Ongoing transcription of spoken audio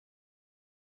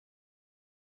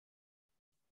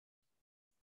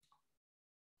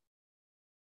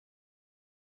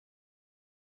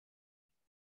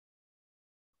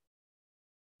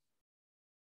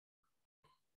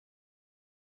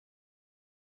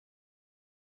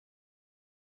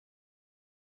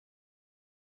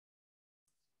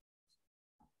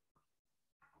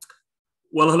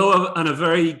Well, hello and a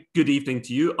very good evening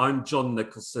to you. I'm John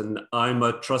Nicholson. I'm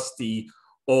a trustee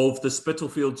of the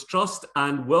Spitalfields Trust,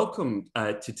 and welcome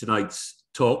to tonight's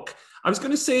talk. I was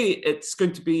going to say it's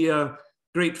going to be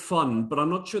great fun, but I'm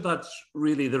not sure that's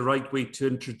really the right way to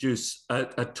introduce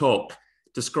a talk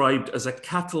described as a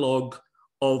catalogue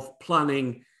of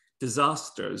planning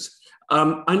disasters.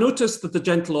 I noticed that the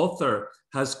gentle author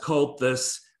has called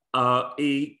this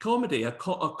a comedy, a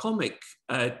comic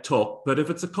talk, but if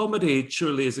it's a comedy, it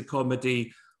surely is a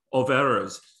comedy of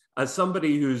errors. As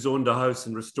somebody who's owned a house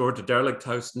and restored a derelict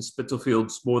house in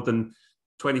Spitalfields more than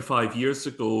 25 years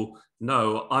ago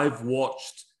now, I've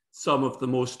watched some of the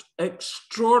most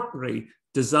extraordinary,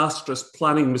 disastrous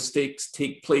planning mistakes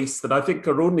take place that I think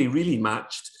are only really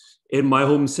matched in my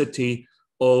home city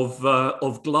of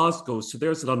Glasgow. So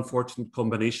there's an unfortunate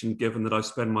combination, given that I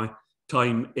spend my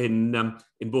time in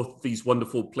both these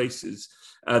wonderful places.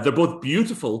 They're both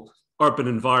beautiful urban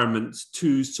environments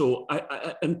too, so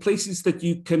and places that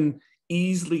you can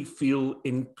easily feel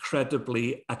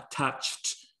incredibly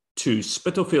attached to.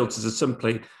 Spitalfields is a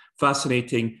simply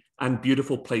fascinating and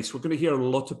beautiful place. We're going to hear a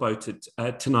lot about it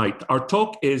tonight. Our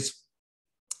talk is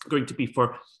going to be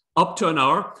for up to an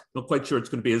hour. Not quite sure it's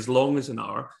going to be as long as an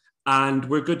hour. And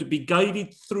we're going to be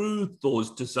guided through those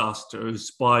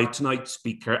disasters by tonight's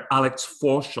speaker, Alec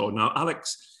Forshaw. Now,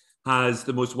 Alex has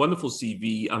the most wonderful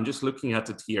CV. I'm just looking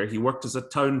at it here. He worked as a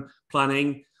town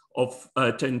planning,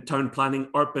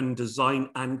 urban design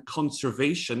and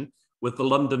conservation with the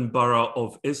London Borough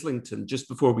of Islington. Just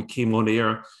before we came on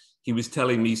air, he was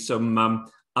telling me some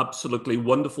absolutely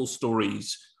wonderful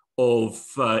stories of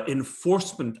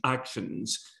enforcement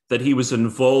actions that he was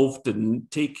involved in,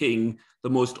 taking the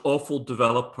most awful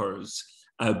developers,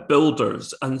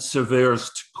 builders and surveyors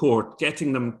to court,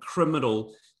 getting them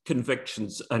criminal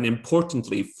convictions, and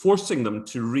importantly, forcing them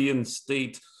to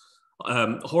reinstate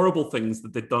horrible things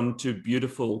that they'd done to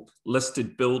beautiful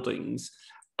listed buildings,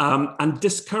 and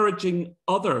discouraging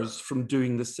others from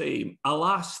doing the same.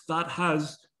 Alas, that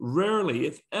has rarely,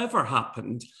 if ever,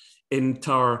 happened in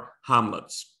Tower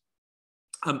Hamlets.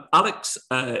 Alex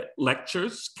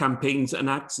lectures, campaigns, and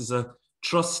acts as a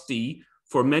trustee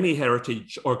for many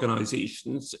heritage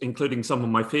organisations, including some of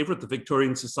my favourite, the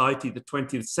Victorian Society, the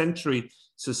 20th Century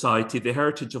Society, the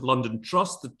Heritage of London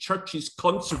Trust, the Churches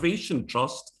Conservation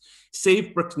Trust,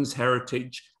 Save Britain's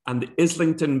Heritage, and the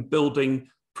Islington Building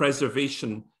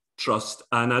Preservation Trust.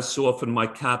 And as so often, my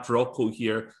cat Rocco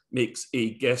here makes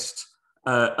a guest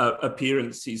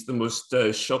appearance. He's the most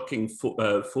shocking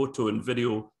photo and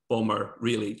video bomber,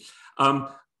 really.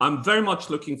 I'm very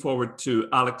much looking forward to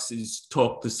Alex's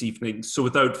talk this evening. So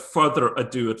without further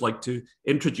ado, I'd like to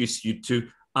introduce you to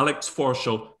Alec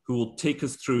Forshaw, who will take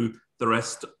us through the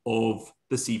rest of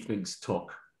this evening's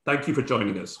talk. Thank you for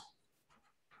joining us.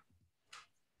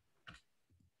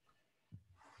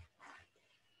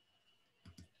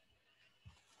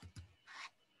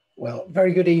 Well,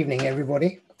 very good evening,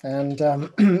 everybody. And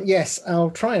yes,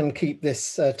 I'll try and keep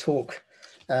this talk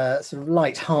sort of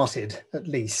light-hearted, at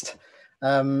least.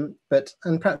 And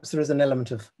perhaps there is an element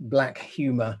of black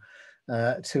humour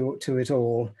to it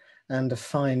all, and a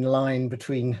fine line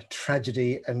between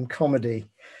tragedy and comedy.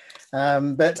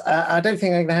 But I don't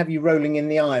think I'm going to have you rolling in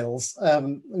the aisles.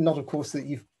 Not, of course, that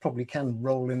you probably can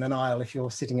roll in an aisle if you're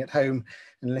sitting at home,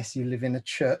 unless you live in a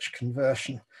church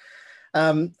conversion.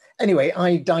 Anyway,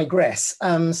 I digress.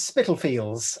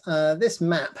 Spitalfields, this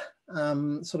map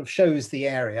sort of shows the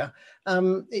area.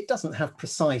 It doesn't have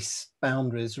precise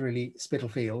boundaries, really,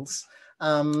 Spitalfields.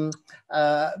 I'm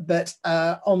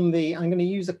going to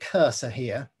use a cursor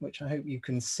here, which I hope you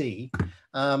can see.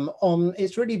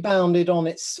 It's really bounded on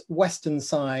its western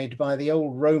side by the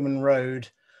old Roman road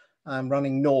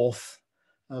running north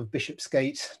of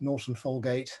Bishopsgate, Norton,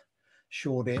 Folgate,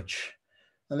 Shoreditch.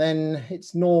 And then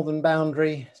its northern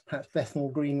boundary is perhaps Bethnal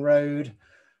Green Road,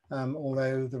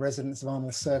 although the residents of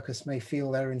Arnold Circus may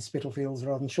feel they're in Spitalfields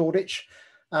rather than Shoreditch.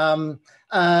 And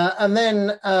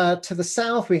then to the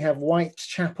south, we have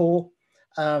Whitechapel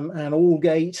and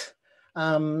Aldgate.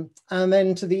 And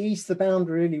then to the east, the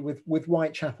boundary really with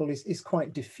Whitechapel is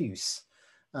quite diffuse,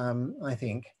 I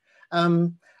think.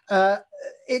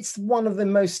 It's one of the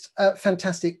most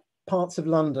fantastic parts of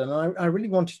London. I really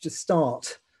wanted to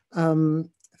start,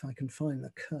 if I can find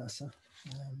the cursor.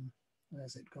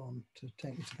 Where's it gone to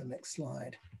take me to the next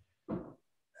slide?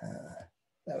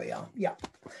 There we are. Yeah,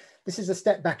 this is a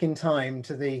step back in time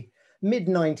to the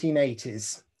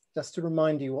mid-1980s, just to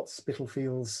remind you what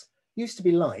Spitalfields used to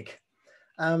be like.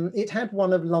 It had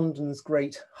one of London's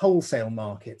great wholesale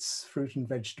markets, fruit and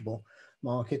vegetable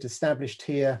market, established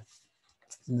here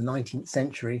in the 19th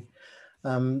century,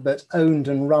 but owned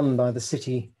and run by the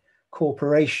city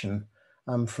corporation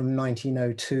from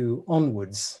 1902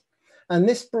 onwards. And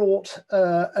this brought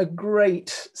a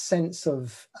great sense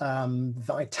of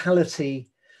vitality,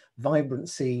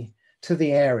 vibrancy to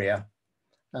the area.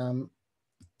 Here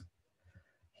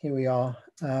we are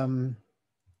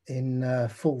in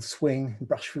full swing,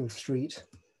 Brushfield Street.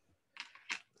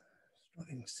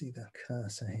 Struggling to see the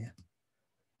cursor here.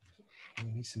 I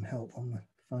need some help on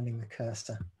finding the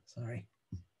cursor, sorry.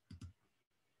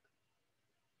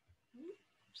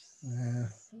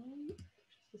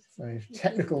 So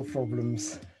technical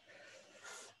problems.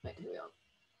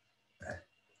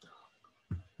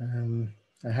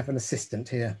 I have an assistant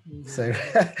here, so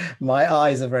my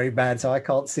eyes are very bad, so I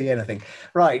can't see anything.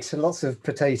 Right, so lots of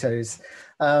potatoes.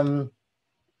 But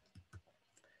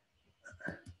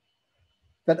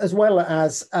as well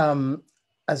as the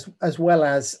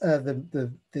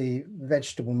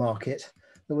vegetable market,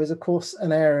 there was of course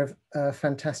an area of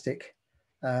fantastic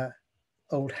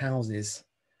old houses.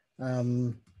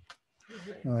 No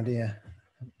idea.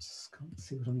 I just can't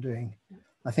see what I'm doing.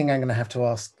 I think I'm going to have to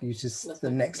ask you to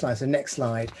the next slide. So next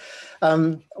slide.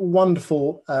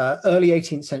 Wonderful early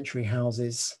 18th century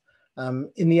houses.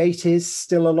 In the 80s,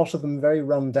 still a lot of them very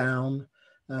run down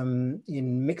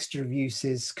in mixture of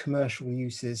uses, commercial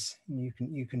uses.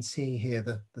 You can see here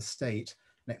the state.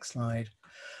 Next slide.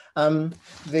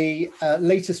 The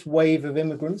latest wave of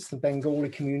immigrants, the Bengali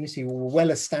community, were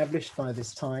well established by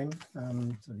this time,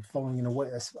 following in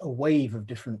a wave of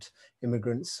different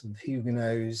immigrants, of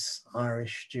Huguenots,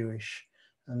 Irish, Jewish,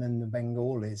 and then the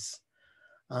Bengalis.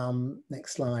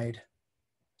 Next slide.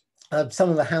 Some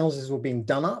of the houses were being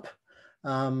done up.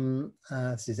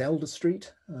 This is Elder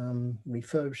Street,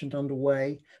 refurbishment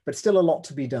underway, but still a lot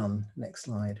to be done. Next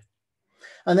slide.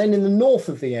 And then in the north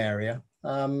of the area,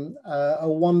 a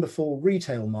wonderful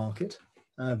retail market,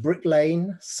 Brick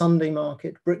Lane, Sunday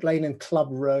Market, Brick Lane and Club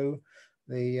Row,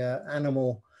 the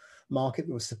animal market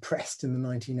that was suppressed in the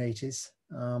 1980s,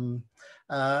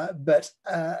 but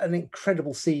an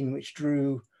incredible scene which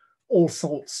drew all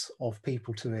sorts of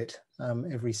people to it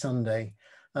every Sunday.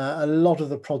 A lot of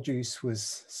the produce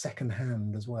was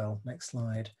second-hand as well. Next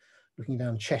slide. Looking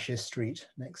down Cheshire Street,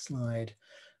 next slide.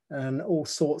 And all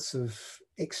sorts of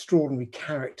extraordinary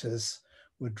characters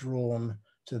were drawn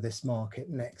to this market.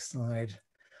 Next slide.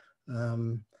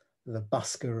 The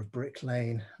busker of Brick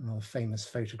Lane, another famous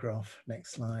photograph.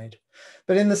 Next slide.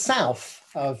 But in the south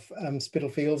of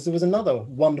Spitalfields, there was another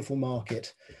wonderful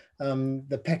market,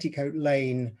 the Petticoat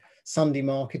Lane Sunday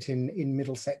Market in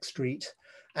Middlesex Street,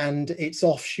 and its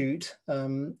offshoot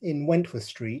in Wentworth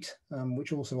Street,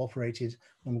 which also operated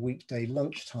on weekday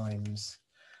lunchtimes.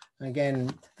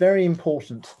 Again, very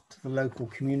important to the local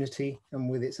community and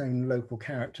with its own local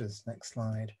characters. Next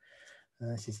slide.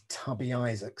 This is Tubby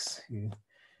Isaacs, who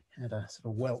had a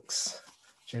sort of Welks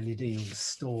jelly deals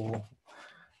store.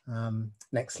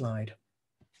 Next slide.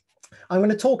 I'm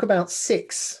going to talk about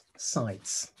 6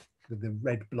 sites with the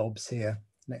red blobs here.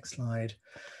 Next slide.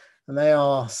 And they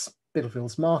are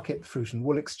Spitalfields Market, Fruit and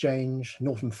Wool Exchange,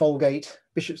 Norton Folgate,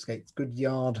 Bishopsgate Good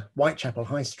Yard, Whitechapel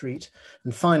High Street,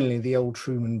 and finally the old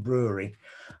Truman Brewery,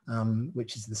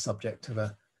 which is the subject of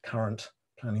a current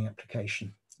planning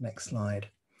application. Next slide.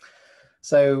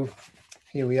 So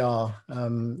here we are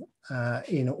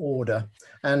in order.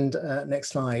 And next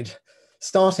slide,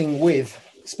 starting with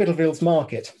Spitalfields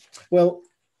Market. Well,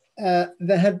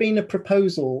 there had been a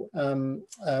proposal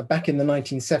back in the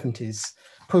 1970s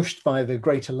pushed by the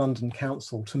Greater London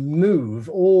Council to move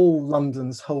all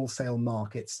London's wholesale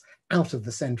markets out of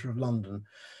the centre of London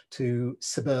to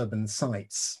suburban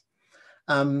sites.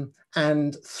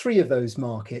 And 3 of those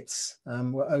markets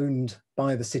were owned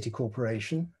by the City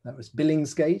Corporation. That was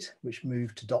Billingsgate, which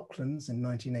moved to Docklands in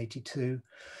 1982,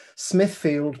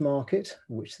 Smithfield Market,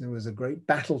 which there was a great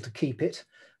battle to keep it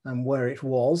where it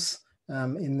was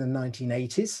in the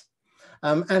 1980s,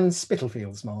 and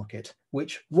Spitalfields Market,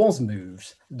 which was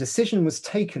moved. The decision was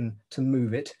taken to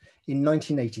move it in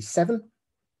 1987.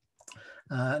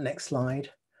 Next slide.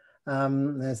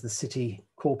 There's the City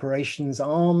Corporation's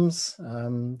arms.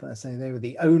 I say they were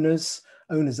the owners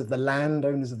of the land,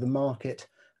 owners of the market,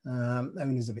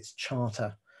 owners of its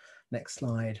charter. Next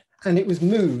slide. And it was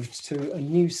moved to a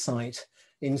new site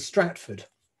in Stratford.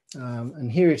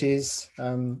 And here it is,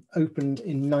 opened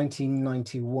in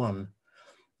 1991,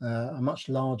 a much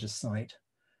larger site,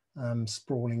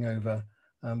 sprawling over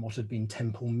what had been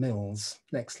Temple Mills.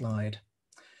 Next slide.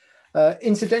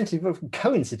 Incidentally, well,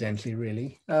 coincidentally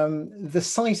really, the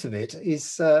site of it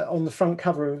is on the front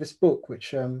cover of this book,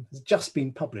 which has just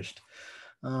been published.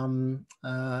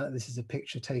 This is a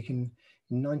picture taken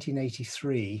in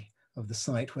 1983 of the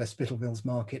site where Spitalfields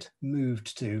Market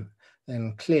moved to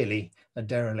then clearly a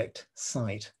derelict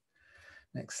site.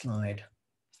 Next slide.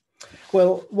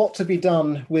 Well, what to be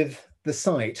done with the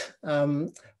site?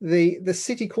 The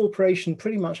city corporation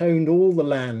pretty much owned all the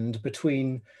land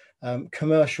between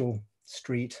Commercial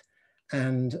Street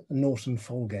and Norton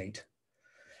Folgate.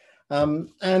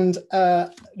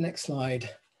 Next slide.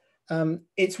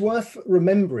 It's worth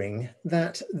remembering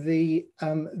that the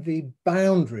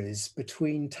boundaries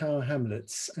between Tower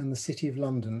Hamlets and the City of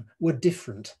London were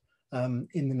different in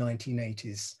the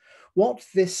 1980s. What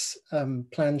this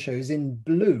plan shows in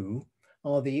blue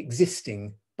are the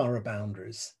existing borough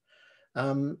boundaries,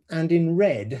 and in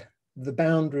red, the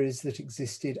boundaries that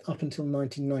existed up until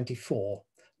 1994.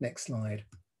 Next slide.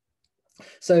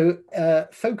 So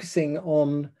focusing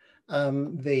on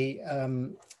the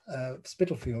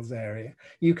Spitalfields area,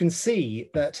 you can see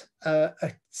that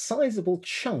a sizable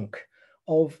chunk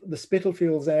of the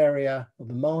Spitalfields area, of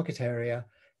the market area,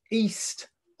 east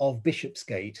of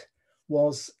Bishopsgate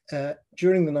was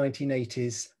during the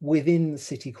 1980s within the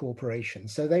city corporation.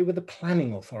 So they were the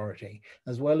planning authority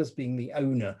as well as being the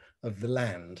owner of the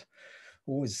land.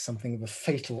 Always something of a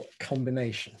fatal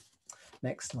combination.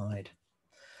 Next slide.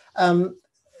 The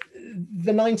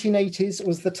 1980s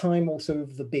was the time also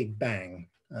of the Big Bang,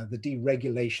 the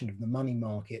deregulation of the money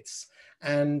markets,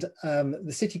 and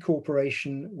the city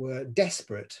corporation were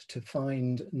desperate to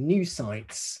find new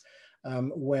sites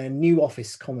where new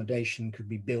office accommodation could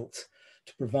be built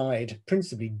to provide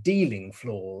principally dealing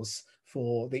floors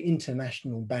for the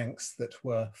international banks that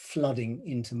were flooding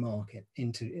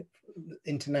into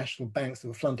international banks that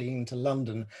were flooding into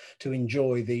London to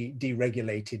enjoy the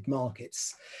deregulated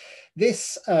markets.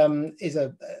 This is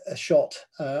a shot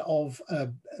of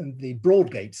the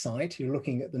Broadgate site. You're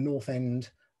looking at the north end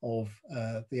of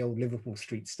the old Liverpool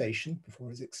Street station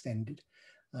before it's extended,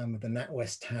 with the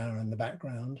NatWest Tower in the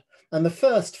background. And the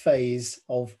first phase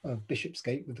of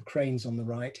Bishopsgate, with the cranes on the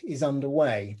right, is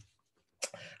underway.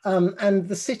 And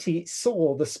the city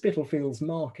saw the Spitalfields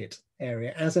Market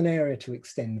area as an area to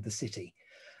extend the city.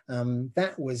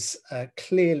 That was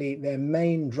clearly their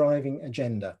main driving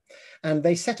agenda. And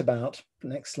they set about,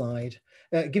 next slide,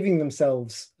 giving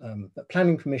themselves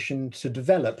planning permission to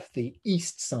develop the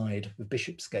east side of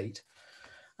Bishopsgate.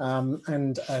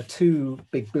 Two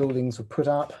big buildings were put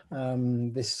up.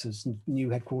 This is new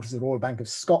headquarters of the Royal Bank of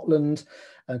Scotland,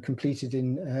 completed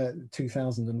in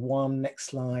 2001. Next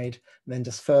slide. And then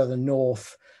just further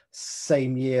north,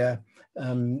 same year,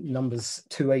 numbers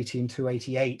 280 and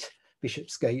 288,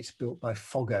 Bishopsgate, built by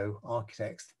Foggo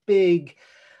architects. Big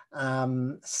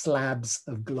slabs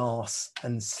of glass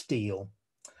and steel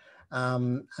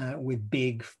with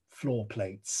big floor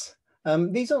plates.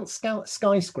 These aren't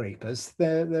skyscrapers,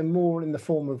 they're more in the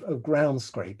form of ground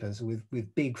scrapers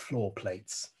with big floor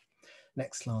plates.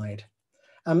 Next slide.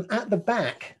 At the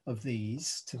back of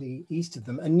these, to the east of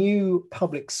them, a new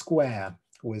public square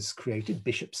was created,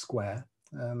 Bishop Square.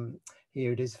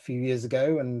 Here it is a few years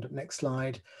ago, and next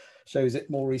slide shows it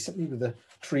more recently with the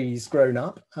trees grown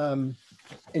up.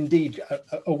 Indeed,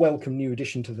 a welcome new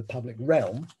addition to the public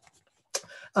realm.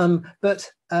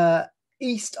 But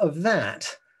east of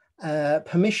that,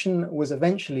 permission was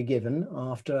eventually given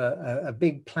after a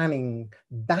big planning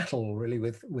battle, really,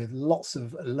 with lots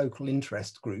of local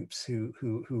interest groups who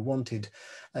wanted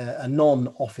a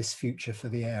non-office future for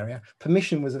the area.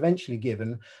 Permission was eventually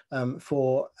given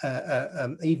for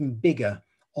an even bigger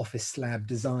office slab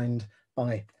designed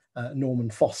by Norman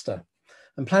Foster.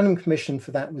 And planning permission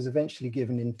for that was eventually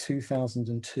given in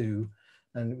 2002,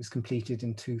 and it was completed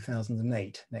in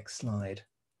 2008. Next slide.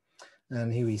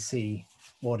 And here we see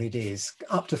what it is,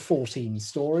 up to 14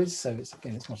 stories. So it's,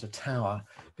 again, it's not a tower,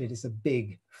 but it's a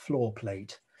big floor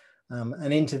plate.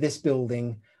 And into this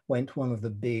building went one of the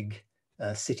big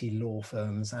city law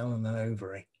firms, Allen and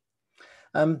Overy.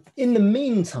 In the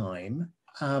meantime,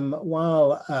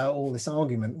 while all this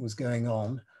argument was going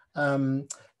on,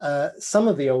 some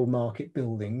of the old market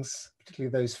buildings,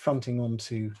 particularly those fronting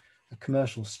onto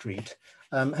Commercial Street,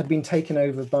 had been taken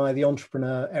over by the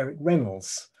entrepreneur Eric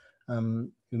Reynolds,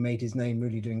 who made his name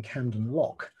really doing Camden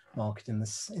Lock Market in the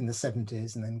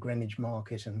 70s, and then Greenwich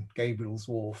Market and Gabriel's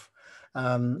Wharf,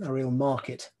 a real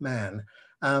market man.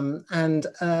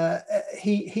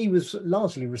 He was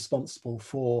largely responsible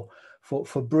for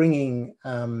bringing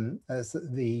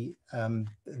the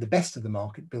best of the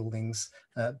market buildings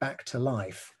back to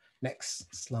life.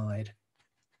 Next slide.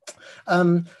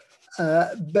 But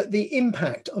the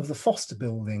impact of the Foster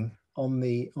building on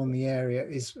the area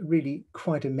is really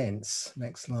quite immense.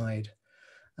 Next slide.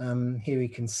 Here we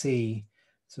can see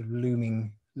sort of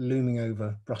looming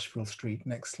over Brushfield Street.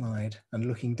 Next slide. And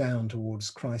looking down towards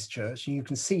Christchurch, you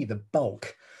can see the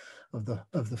bulk of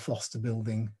the Foster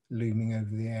building looming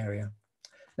over the area.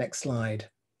 Next slide.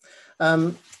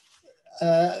 The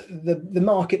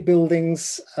market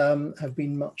buildings have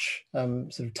been much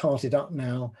sort of tarted up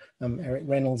now. Eric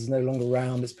Reynolds is no longer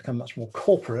around. It's become much more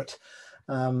corporate,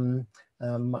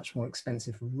 much more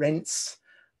expensive rents.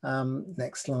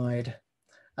 Next slide.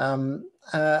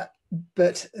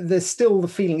 But there's still the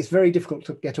feeling it's very difficult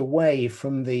to get away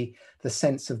from the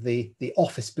sense of the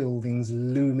office buildings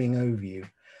looming over you.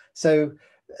 So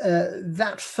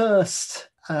that first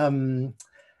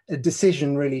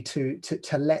decision really to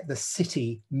let the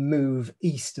city move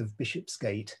east of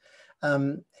Bishopsgate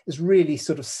has really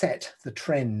sort of set the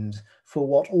trend for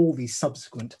what all these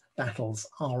subsequent battles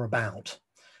are about.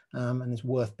 And it's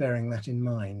worth bearing that in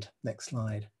mind. Next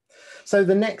slide. So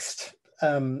the next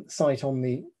site on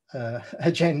the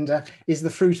agenda is the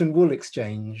Fruit and Wool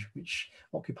Exchange, which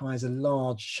occupies a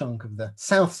large chunk of the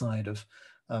south side of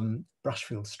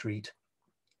Brushfield Street.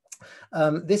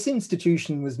 This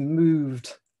institution was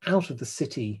moved out of the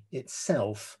city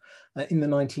itself in the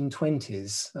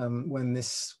 1920s when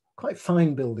this quite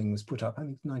fine building was put up. I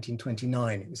think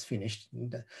 1929 it was finished,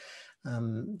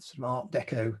 and sort of Art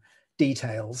Deco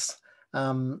details.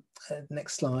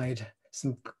 Next slide.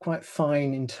 Some quite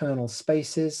fine internal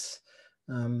spaces.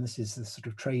 This is the sort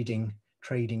of trading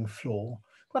floor.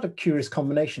 Quite a curious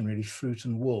combination, really, fruit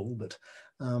and wool. But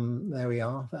there we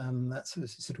are. That's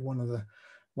sort of one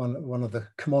of the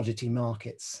commodity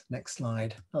markets. Next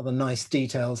slide. Other nice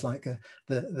details like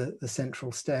the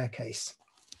central staircase.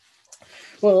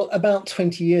 Well, about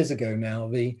 20 years ago now,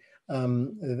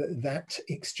 that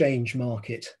exchange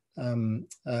market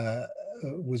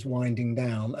was winding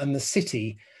down, and the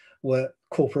city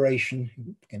corporation,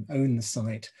 who can own the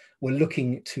site, were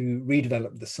looking to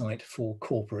redevelop the site for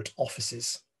corporate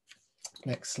offices.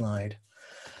 Next slide.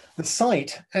 The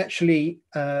site actually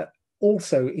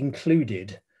also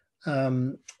included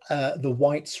the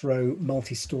Whites Row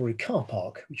multi-storey car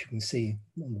park, which you can see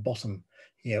on the bottom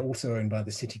here, also owned by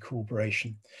the City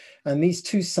Corporation. And these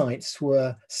two sites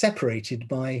were separated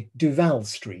by Duval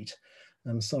Street.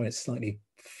 I'm sorry, it's a slightly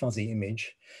fuzzy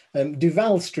image.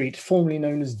 Duval Street, formerly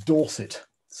known as Dorset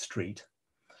Street.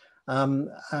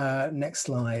 Next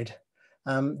slide.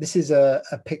 This is a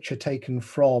picture taken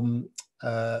from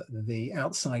the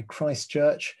outside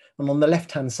Christchurch, and on the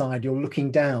left-hand side you're looking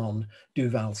down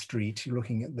Duval Street. You're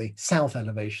looking at the south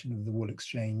elevation of the Wool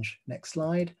Exchange. Next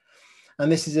slide.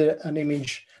 And this is an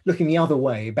image looking the other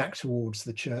way, back towards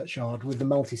the churchyard, with the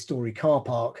multi-storey car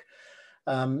park.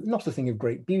 Not a thing of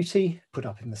great beauty, put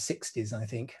up in the 60s, I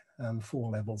think. 4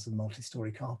 levels of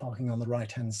multi-storey car parking on the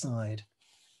right-hand side.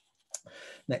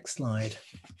 Next slide.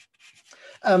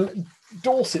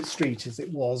 Dorset Street, as it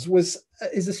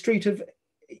is a street of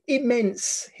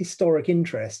immense historic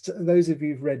interest. Those of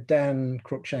you who've read Dan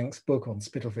Cruikshank's book on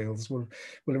Spitalfields will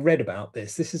have read about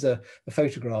this. This is a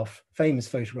famous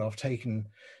photograph taken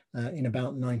in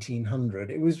about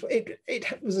 1900. It was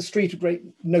a street of great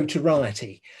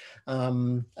notoriety,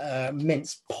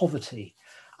 immense poverty,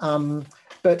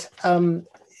 but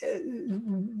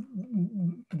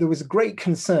there was a great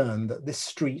concern that this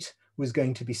street was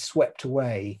going to be swept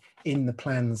away in the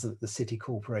plans that the City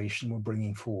Corporation were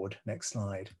bringing forward. Next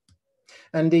slide.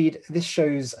 Indeed, this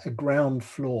shows a ground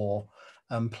floor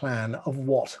plan of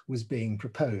what was being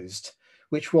proposed,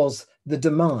 which was the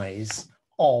demise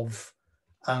of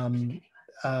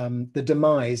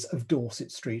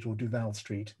Dorset Street or Duval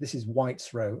Street. This is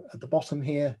Whites Row at the bottom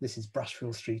here. This is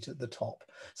Brushfield Street at the top.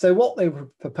 So what they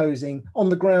were proposing on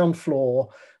the ground floor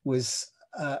was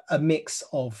a mix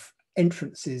of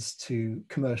entrances to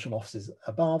commercial offices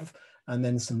above, and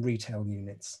then some retail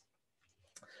units.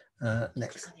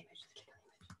 Next.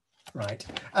 Right.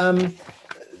 An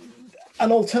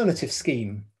alternative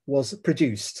scheme was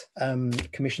produced,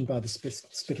 commissioned by the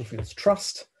Spitalfields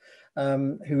Trust,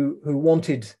 who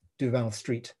wanted Duval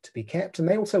Street to be kept, and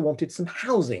they also wanted some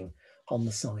housing on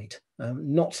the site,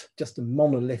 not just a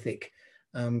monolithic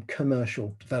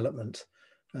commercial development.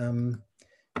 And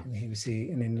here we see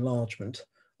an enlargement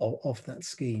of that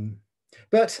scheme.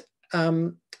 But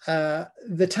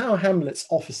the Tower Hamlets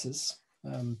officers,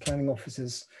 planning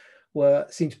officers,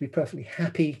 seemed to be perfectly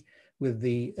happy with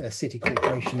the City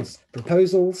Corporation's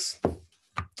proposals.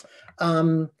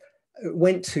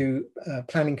 Went to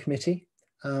Planning Committee,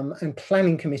 and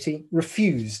Planning Committee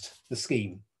refused the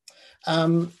scheme.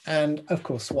 And of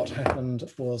course, what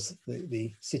happened was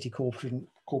the City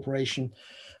Corporation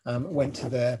went to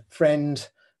their friend,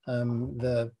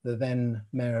 the then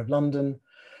Mayor of London,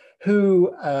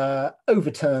 who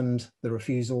overturned the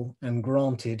refusal and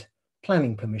granted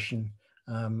planning permission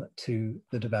to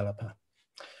the developer.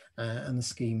 And the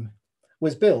scheme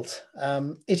was built.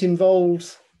 It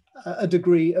involved a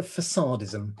degree of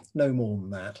facadism, no more than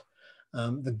that.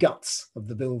 The guts of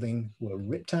the building were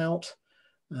ripped out.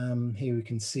 Here we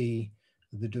can see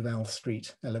the Duval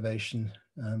Street elevation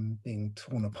being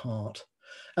torn apart.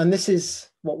 And this is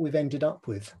what we've ended up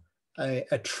with,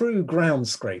 a true ground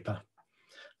scraper.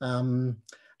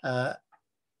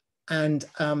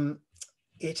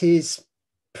 It is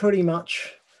pretty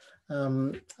much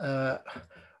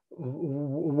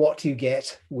what you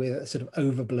get with a sort of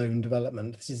overblown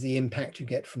development. This is the impact you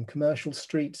get from commercial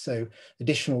street. So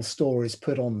additional stories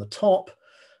put on the top,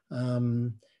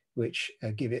 which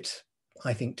give it,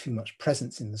 I think, too much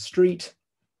presence in the street.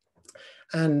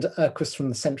 And of course, from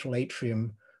the central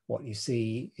atrium, what you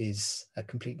see is a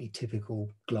completely typical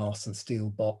glass and steel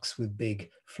box with big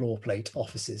floor plate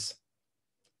offices.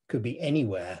 Could be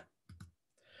anywhere.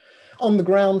 On the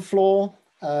ground floor,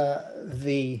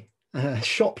 the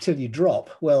shop till you drop.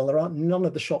 Well, none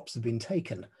of the shops have been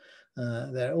taken.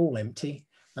 They're all empty.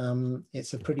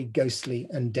 It's a pretty ghostly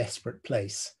and desperate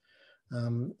place.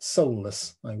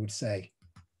 Soulless, I would say.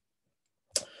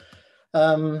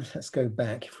 Let's go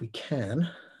back if we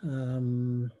can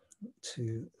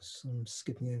to some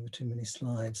skipping over too many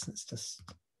slides. Let's just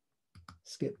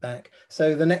skip back.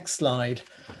 So the next slide,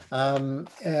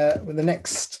 with the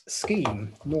next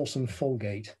scheme, Norton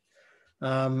Folgate,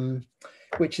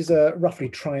 which is a roughly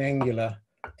triangular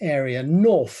area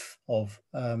north of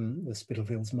the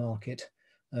Spitalfields Market,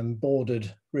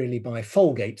 bordered really by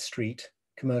Folgate Street,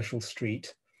 Commercial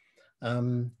Street,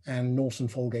 and Norton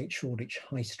Folgate Shoreditch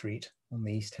High Street on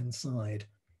the east-hand side.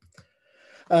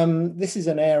 This is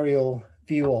an aerial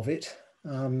view of it,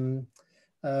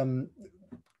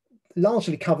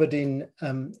 largely covered in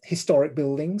historic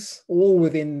buildings, all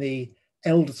within the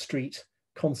Elder Street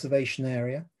conservation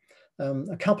area.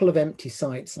 A couple of empty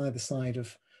sites either side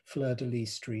of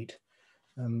Fleur-de-Lis Street,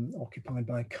 occupied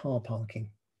by car parking.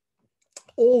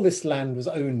 All this land was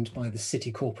owned by the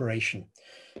City Corporation.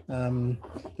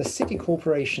 The City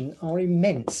Corporation are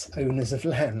immense owners of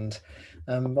land.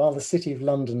 While the City of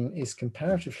London is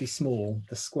comparatively small,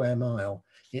 the square mile,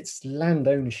 its land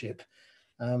ownership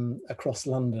across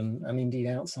London and indeed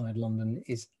outside London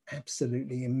is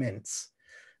absolutely immense,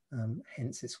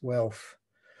 hence its wealth.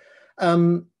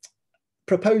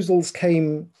 Proposals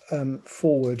came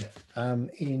forward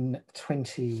in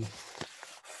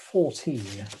 2014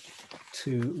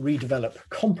 to redevelop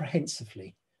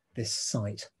comprehensively this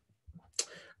site,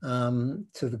 to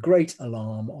the great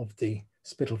alarm of the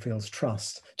Spitalfields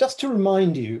Trust. Just to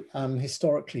remind you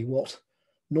historically what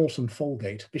Norton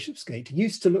Folgate, Bishopsgate,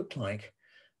 used to look like.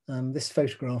 This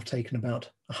photograph taken about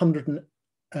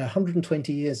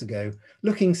 120 years ago,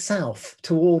 looking south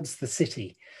towards the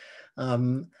city.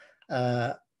 And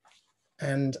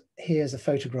here's a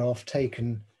photograph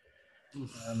taken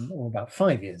about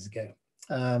 5 years ago,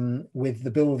 with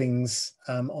the buildings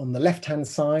on the left-hand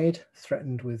side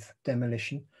threatened with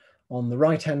demolition. On the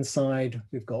right-hand side,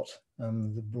 we've got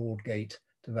the Broadgate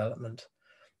development.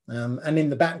 And in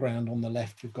the background on the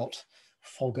left, we've got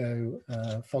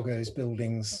Foggo's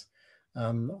buildings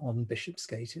on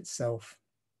Bishopsgate itself.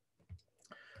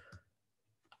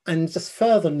 And just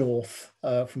further north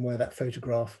from where that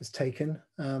photograph was taken,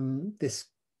 this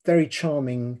very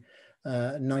charming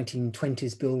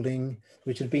 1920s building,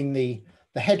 which had been the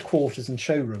headquarters and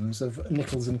showrooms of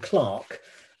Nichols and Clark,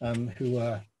 who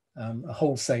were a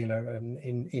wholesaler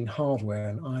in hardware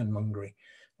and ironmongery,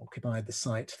 occupied the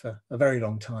site for a very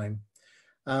long time.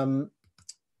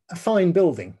 A fine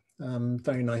building,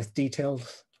 very nice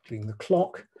details, including the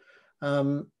clock,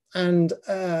 and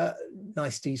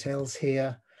nice details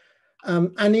here.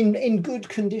 And in good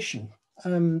condition,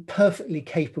 perfectly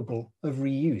capable of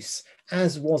reuse,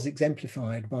 as was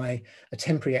exemplified by a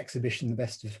temporary exhibition,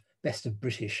 the Best of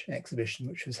British exhibition,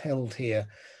 which was held here.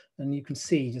 And you can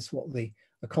see just what the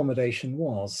accommodation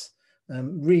was.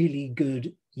 Really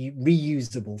good,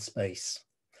 reusable space.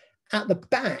 At the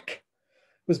back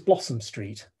was Blossom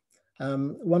Street,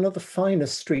 one of the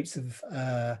finest streets of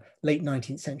late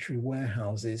 19th century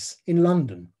warehouses in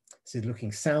London. This is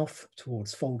looking south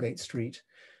towards Folgate Street.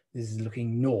 This is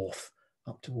looking north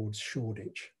up towards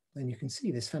Shoreditch. And you can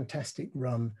see this fantastic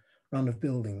run of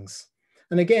buildings.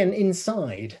 And again,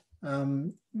 inside,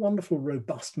 wonderful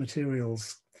robust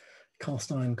materials,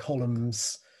 cast iron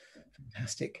columns,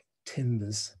 fantastic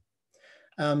timbers.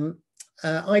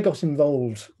 I got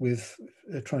involved with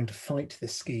trying to fight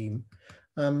this scheme.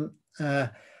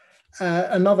 Another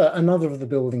of the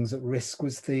buildings at risk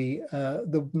was the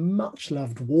much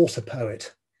loved Water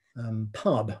Poet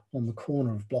pub on the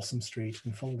corner of Blossom Street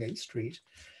and Folgate Street.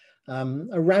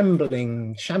 a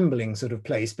rambling, shambling sort of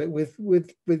place, but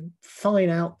with fine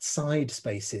outside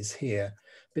spaces here,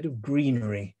 a bit of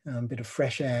greenery, a bit of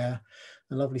fresh air,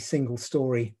 a lovely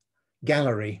single-story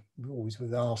gallery, always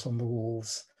with art on the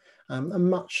walls, a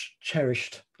much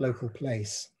cherished local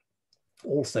place,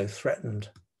 also threatened.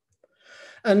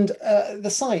 And the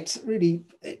site really,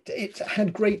 it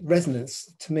had great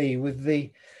resonance to me with the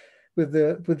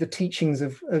teachings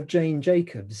of Jane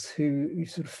Jacobs, who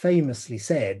sort of famously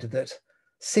said that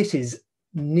cities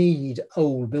need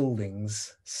old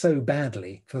buildings so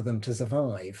badly for them to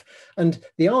survive. And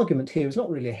the argument here is not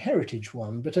really a heritage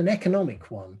one, but an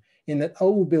economic one, in that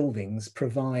old buildings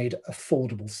provide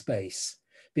affordable space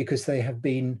because they have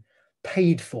been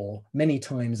paid for many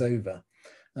times over.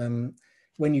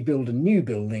 When you build a new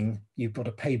building, you've got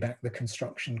to pay back the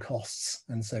construction costs,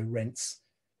 and so rents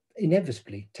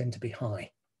inevitably tend to be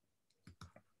high.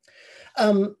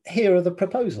 Here are the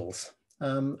proposals,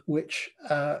 which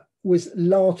was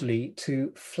largely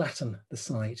to flatten the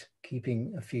site,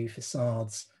 keeping a few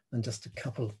facades and just a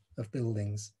couple of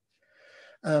buildings.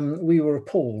 We were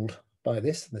appalled by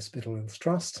this, the Spitalfields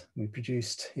Trust. We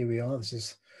produced, here we are, this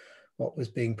is what was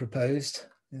being proposed,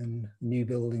 in new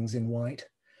buildings in white,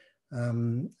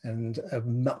 and a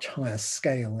much higher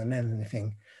scale than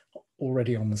anything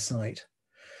already on the site.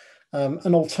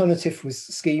 An alternative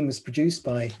scheme was produced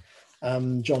by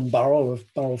John Burrell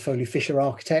of Burrell Foley Fisher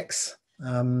Architects.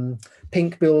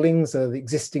 Pink buildings are the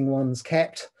existing ones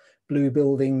kept, blue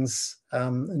buildings,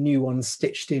 new ones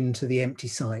stitched into the empty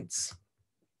sites.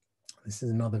 This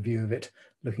is another view of it,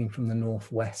 looking from the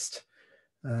northwest,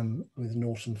 with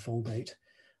Norton Folgate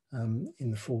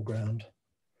in the foreground.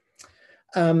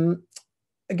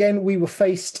 Again, we were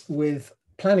faced with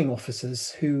planning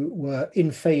officers who were in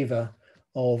favour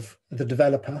of the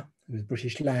developer, who was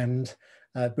British Land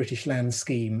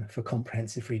Scheme for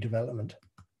Comprehensive Redevelopment.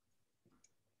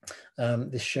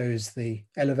 This shows the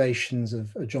elevations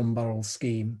of a John Burrell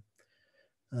scheme,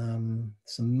 some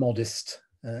modest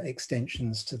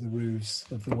extensions to the roofs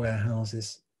of the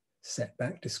warehouses, set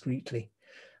back discreetly.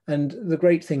 And the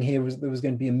great thing here was there was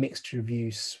going to be a mixture of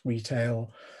use: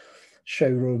 retail,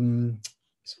 showroom,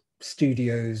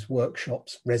 studios,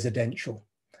 workshops, residential,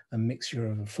 a mixture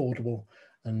of affordable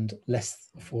and less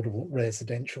affordable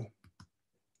residential.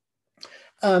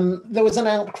 There was an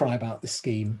outcry about this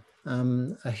scheme.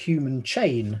 A human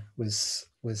chain was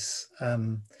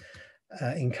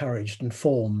encouraged and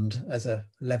formed as a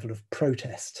level of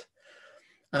protest.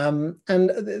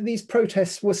 And these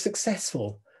protests were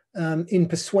successful in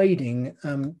persuading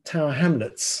Tower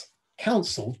Hamlets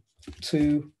Council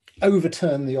to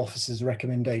overturn the officer's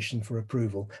recommendation for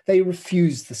approval. They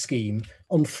refused the scheme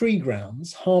on three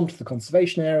grounds: harm to the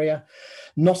conservation area,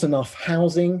 not enough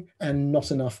housing, and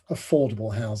not enough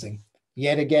affordable housing.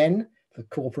 Yet again, the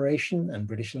corporation and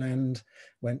British Land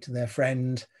went to their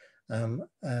friend,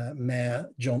 Mayor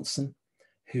Johnson,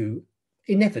 who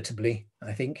inevitably,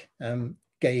 I think,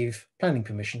 gave planning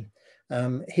permission.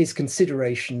 His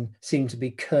consideration seemed to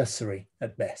be cursory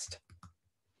at best.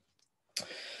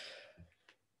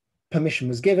 Permission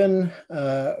was given,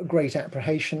 great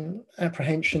apprehension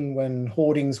when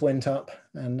hoardings went up,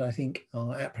 and I think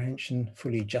our apprehension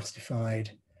fully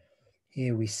justified.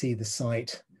 Here we see the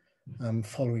site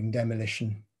following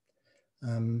demolition,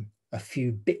 a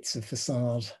few bits of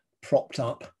facade propped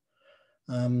up.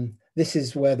 This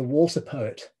is where the Water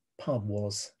Poet pub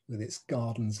was, with its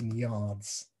gardens and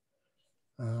yards.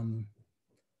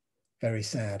 Very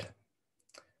sad.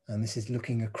 And this is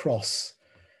looking across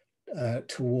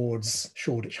towards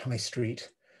Shoreditch High Street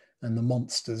and the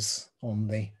monsters on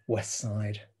the west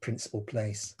side, Principal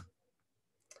Place.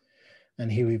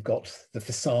 And here we've got the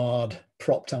facade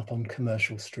propped up on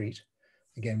Commercial Street,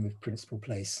 again with Principal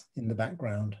Place in the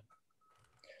background.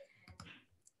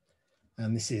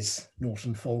 And this is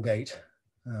Norton Folgate,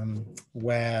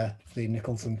 where the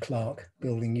Nichols and Clark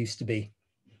building used to be.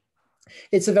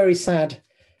 It's a very sad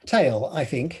tale, I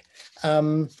think,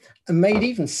 and made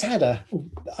even sadder,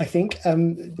 I think,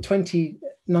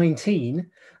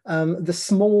 2019, the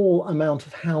small amount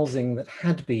of housing that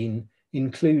had been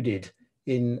included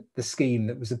in the scheme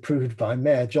that was approved by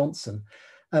Mayor Johnson,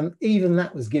 even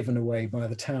that was given away by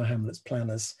the Tower Hamlets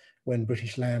planners when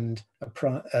British Land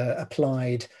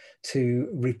applied to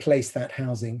replace that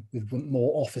housing with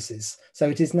more offices. So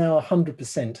it is now a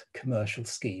 100% commercial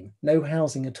scheme, no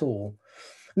housing at all.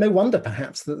 No wonder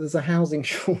perhaps that there's a housing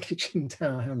shortage in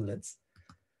Tower Hamlets.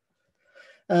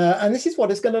 And this is what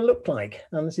it's going to look like.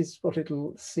 And this is what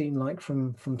it'll seem like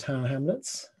from Tower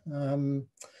Hamlets.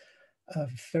 A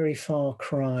very far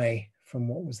cry from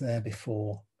what was there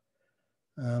before.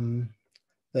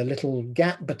 The little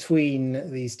gap between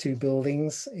these two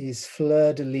buildings is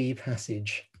fleur-de-lis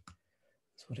passage.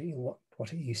 That's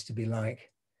what it used to be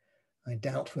like. I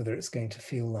doubt whether it's going to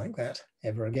feel like that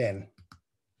ever again.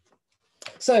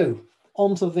 So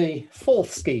on to the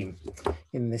fourth scheme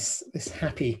in this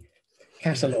happy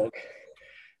catalogue.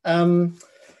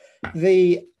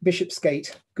 The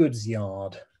Bishopsgate Goods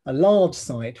Yard, a large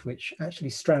site which actually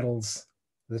straddles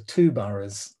the two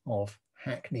boroughs of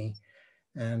Hackney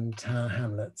and Tower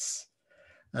Hamlets,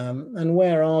 and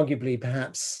where arguably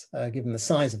perhaps, given the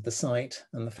size of the site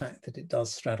and the fact that it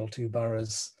does straddle two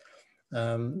boroughs,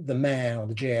 the mayor or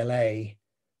the GLA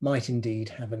might indeed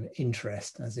have an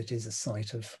interest, as it is a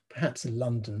site of perhaps a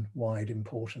London-wide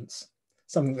importance,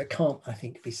 something that can't, I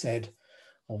think, be said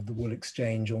of the Wool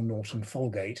Exchange or Norton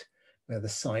Folgate, where the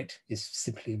site is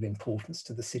simply of importance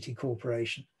to the city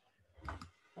corporation.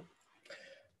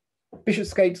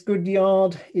 Bishopsgate's Goods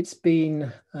Yard, it's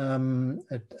been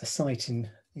a site in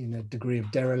a degree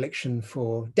of dereliction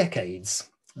for decades,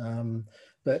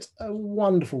 but a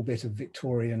wonderful bit of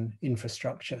Victorian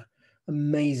infrastructure,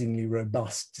 amazingly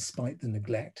robust despite the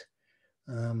neglect.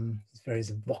 There's various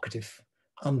evocative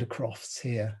undercrofts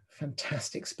here,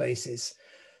 fantastic spaces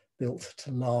built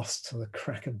to last to the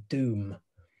crack of doom.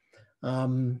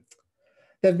 There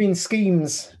have been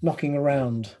schemes knocking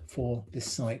around for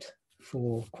this site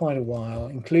for quite a while,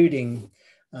 including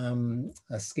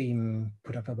a scheme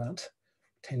put up about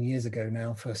 10 years ago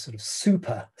now for sort of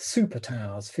super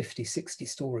towers, 50,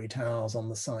 60-story towers on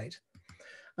the site.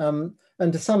 And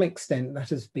to some extent that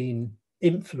has been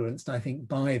influenced, I think,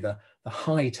 by the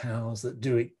high towers that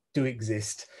do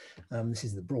exist. This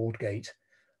is the Broadgate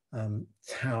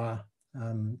Tower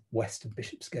west of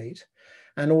Bishopsgate,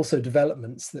 and also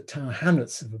developments that Tower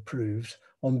Hamlets have approved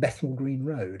on Bethnal Green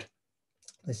Road.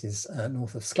 This is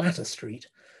north of Sclatter Street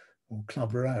or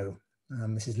Club Row.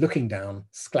 This is looking down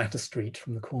Sclatter Street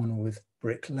from the corner with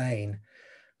Brick Lane.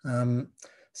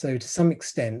 So to some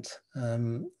extent,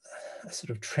 a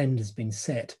sort of trend has been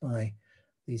set by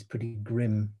these pretty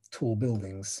grim tall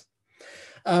buildings.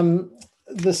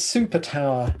 The Super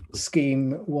Tower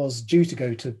scheme was due to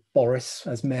go to Boris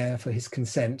as mayor for his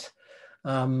consent,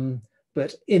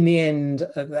 but in the end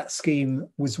that scheme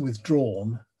was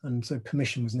withdrawn, and so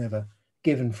permission was never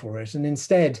given for it, and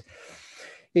instead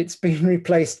it's been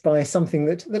replaced by something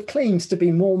that claims to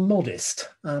be more modest,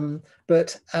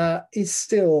 but is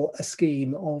still a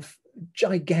scheme of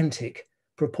gigantic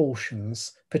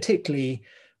proportions, particularly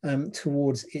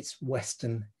towards its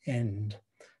western end,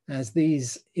 as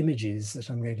these images that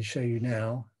I'm going to show you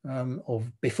now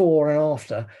of before and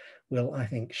after will, I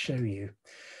think, show you.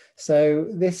 So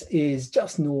this is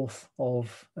just north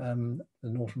of the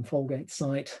Norton Folgate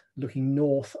site, looking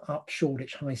north up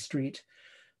Shoreditch High Street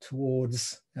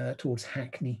towards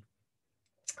Hackney.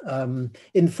 In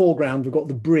the foreground, we've got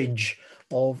the bridge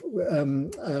of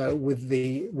with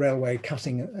the railway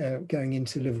cutting going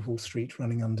into Liverpool Street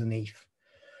running underneath.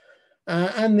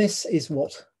 And this is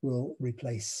what will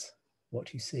replace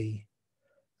what you see.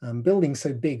 Buildings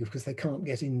so big because they can't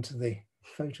get into the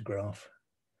photograph.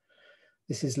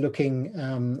 This is looking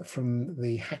from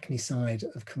the Hackney side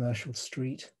of Commercial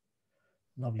Street.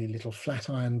 Lovely little flat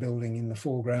iron building in the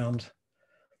foreground.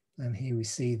 And here we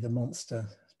see the monster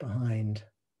behind.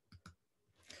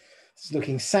 It's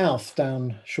looking south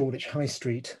down Shoreditch High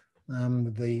Street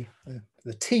with the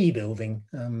T building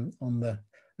on the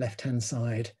left-hand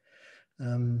side.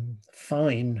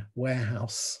 Fine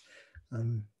warehouse.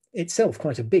 Itself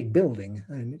quite a big building,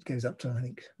 and it goes up to, I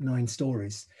think, 9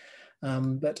 stories.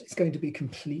 But it's going to be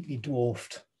completely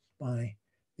dwarfed by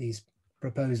these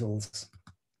proposals.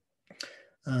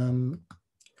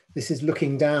 This is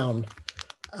looking down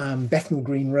Bethnal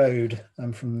Green Road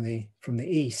from the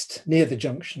east, near the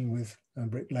junction with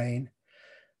Brick Lane,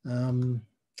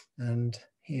 and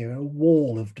here a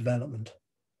wall of development.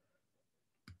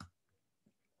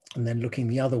 And then looking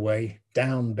the other way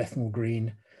down Bethnal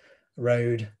Green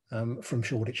Road from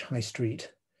Shoreditch High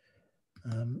Street,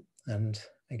 and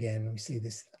again we see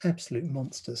this absolute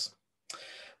monsters.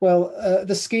 Well,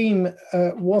 the scheme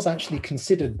was actually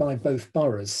considered by both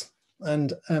boroughs,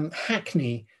 and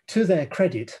Hackney, to their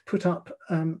credit, put up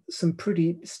some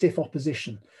pretty stiff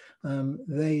opposition.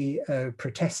 They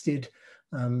protested,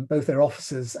 both their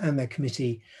officers and their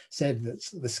committee said that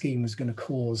the scheme was going to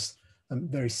cause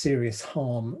very serious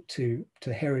harm to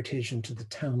heritage and to the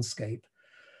townscape.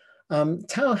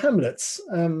 Tower Hamlets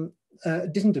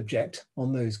didn't object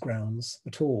on those grounds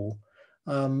at all.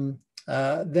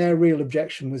 Their real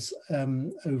objection was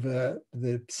over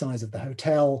the size of the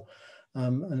hotel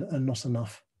and not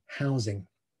enough housing.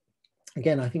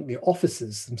 Again, I think the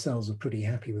officers themselves were pretty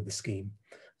happy with the scheme.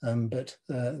 but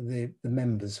the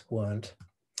members weren't.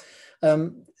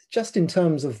 Just in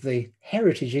terms of the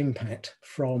heritage impact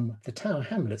from the Tower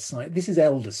Hamlets site, this is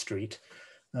Elder Street,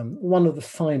 one of the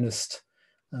finest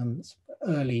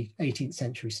early 18th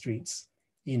century streets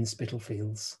in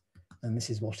Spitalfields. And this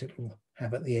is what it will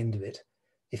have at the end of it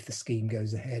if the scheme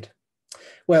goes ahead.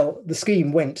 Well, the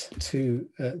scheme went to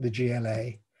the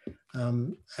GLA,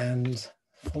 and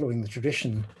following the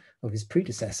tradition of his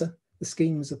predecessor, the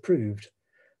scheme was approved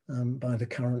by the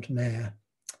current mayor.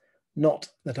 Not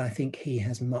that I think he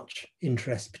has much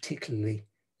interest, particularly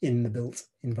in the built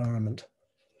environment.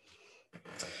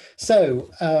 So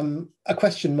a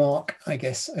question mark, I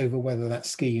guess, over whether that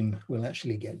scheme will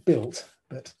actually get built,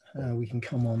 but we can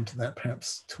come on to that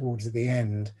perhaps towards the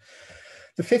end.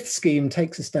 The fifth scheme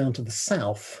takes us down to the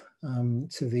south,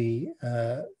 to the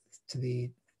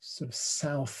sort of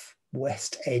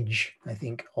southwest edge, I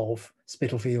think, of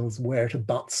Spitalfields, where it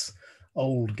abuts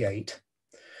Aldgate.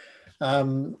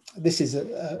 This is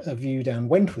a view down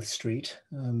Wentworth Street,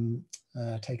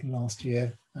 taken last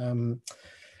year.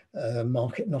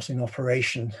 Market not in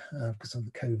operation because of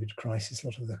the COVID crisis, a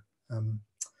lot of the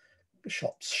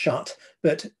shops shut,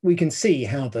 but we can see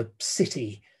how the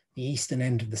city, the eastern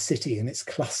end of the city and its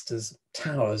clusters,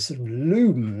 towers, sort of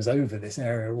looms over this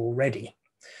area already.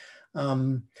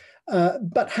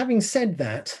 But having said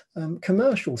that,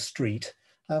 Commercial Street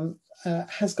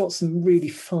has got some really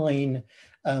fine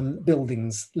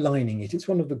buildings lining it. It's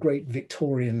one of the great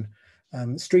Victorian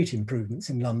street improvements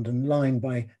in London, lined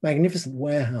by magnificent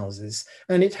warehouses.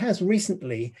 And it has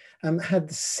recently had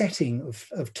the setting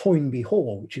of Toynbee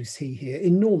Hall, which you see here,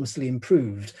 enormously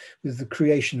improved with the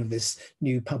creation of this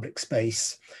new public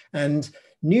space and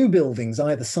new buildings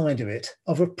either side of it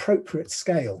of appropriate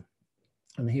scale.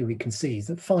 And here we can see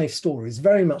that 5 stories,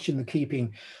 very much in the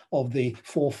keeping of the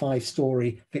 4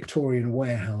 5-story Victorian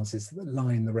warehouses that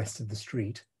line the rest of the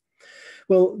street.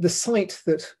 Well, the site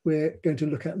that we're going to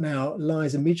look at now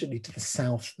lies immediately to the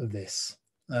south of this.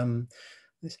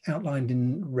 It's outlined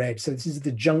in red. So this is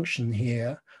the junction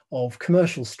here of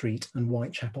Commercial Street and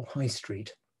Whitechapel High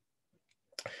Street.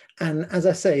 And as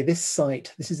I say, this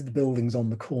site, this is the buildings on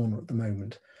the corner at the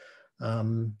moment,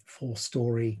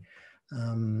 4-story,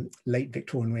 late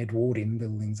Victorian Edwardian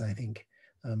buildings, I think,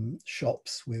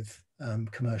 shops with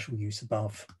commercial use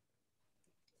above.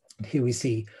 And here we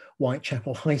see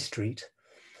Whitechapel High Street,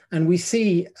 and we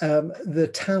see the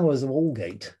towers of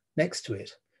Aldgate next to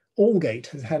it. Aldgate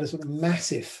has had a sort of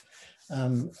massive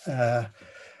sort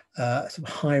of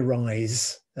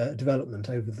high-rise development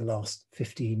over the last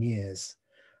 15 years.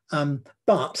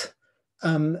 But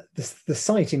the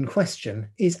site in question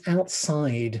is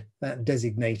outside that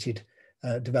designated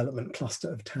development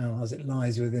cluster of towers. It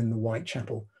lies within the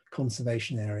Whitechapel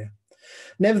conservation area.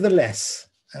 Nevertheless,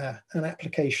 an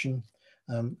application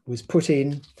was put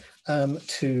in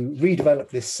to redevelop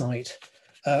this site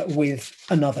with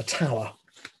another tower.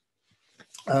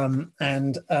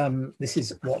 This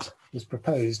is what was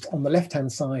proposed. On the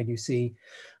left-hand side, you see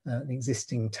an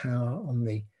existing tower on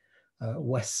the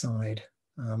west side,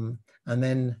 and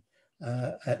then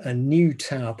a new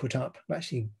tower put up,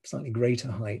 actually slightly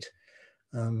greater height,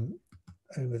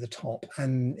 over the top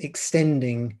and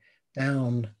extending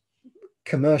down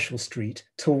Commercial Street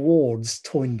towards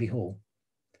Toynbee Hall.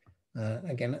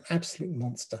 Again, an absolute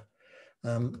monster.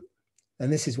 And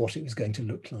this is what it was going to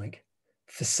look like.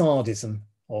 Facadism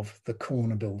of the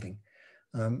corner building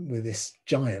with this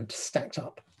giant stacked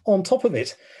up. On top of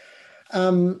it,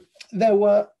 there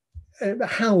were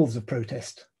howls of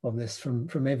protest of this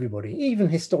from everybody. Even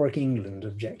Historic England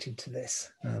objected to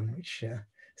this, which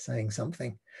saying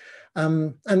something.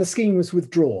 And the scheme was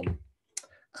withdrawn.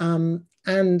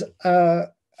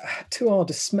 To our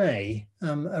dismay,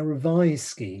 a revised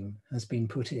scheme has been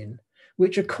put in,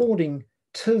 which, according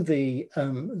to the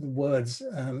words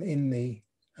in the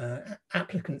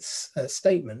applicant's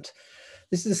statement,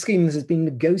 this is a scheme that has been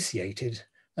negotiated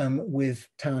with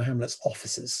Tower Hamlets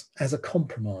officers as a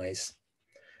compromise.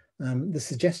 The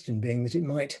suggestion being that it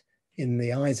might, in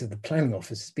the eyes of the planning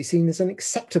officers, be seen as an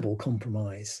acceptable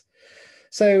compromise.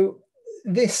 So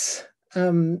this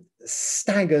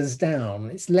staggers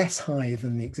down. It's less high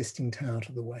than the existing tower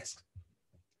to the west.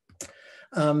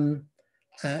 And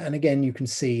again, you can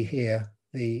see here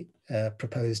the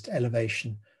proposed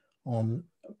elevation on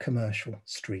Commercial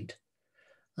Street.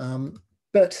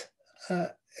 But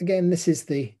again, this is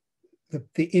the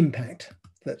impact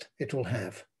that it will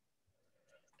have.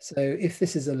 So if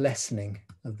this is a lessening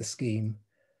of the scheme,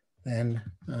 then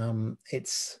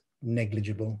it's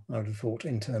negligible, I would have thought,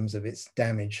 in terms of its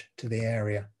damage to the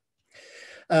area.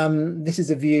 This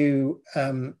is a view,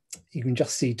 you can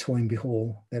just see Toynbee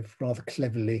Hall. They've rather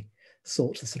cleverly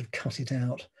sought to sort of cut it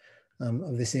out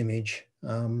of this image.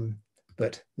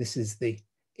 But this is the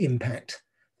impact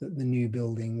that the new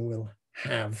building will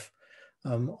have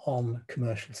on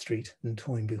Commercial Street and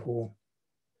Toynbee Hall.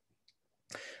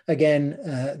 Again,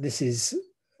 this is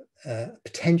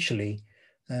potentially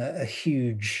a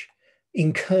huge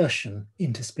incursion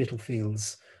into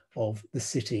Spitalfields of the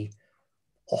city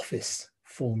office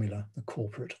formula, the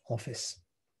corporate office.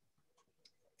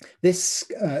 This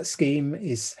scheme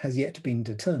has yet to be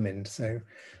determined, so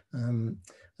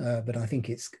but I think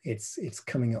it's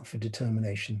coming up for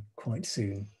determination quite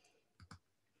soon.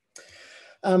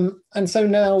 And so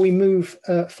now we move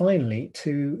finally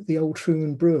to the old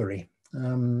Truman Brewery.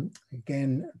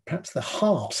 Again, perhaps the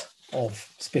heart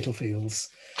of Spitalfields,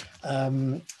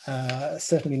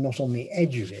 certainly not on the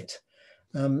edge of it.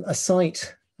 A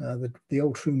site, the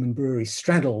old Truman Brewery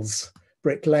straddles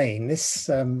Brick Lane. This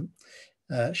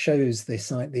shows the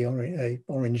site, the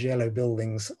orange-yellow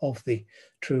buildings of the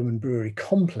Truman Brewery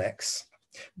complex.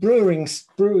 Brewing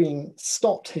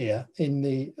stopped here in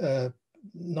the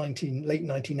late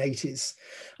 1980s,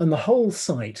 and the whole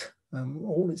site,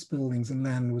 all its buildings and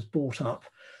land, was bought up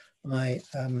by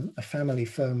a family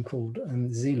firm called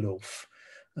Zilulf.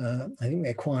 I think they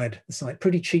acquired the site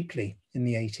pretty cheaply in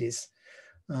the 80s.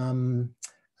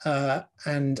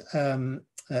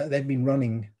 They've been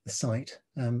running the site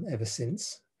ever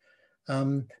since.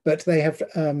 But they have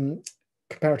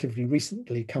comparatively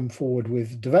recently come forward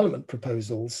with development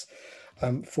proposals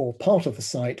for part of the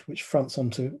site, which fronts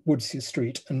onto Woodsear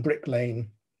Street and Brick Lane,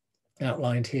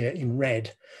 outlined here in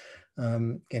red.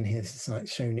 Again, here's the site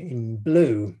shown in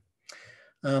blue.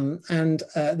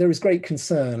 There is great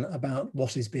concern about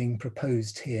what is being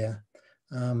proposed here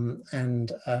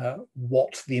and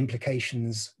what the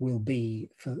implications will be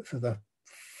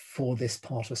for this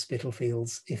part of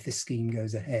Spitalfields if this scheme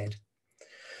goes ahead.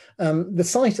 The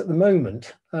site at the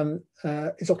moment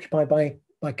is occupied by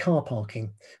car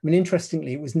parking. I mean,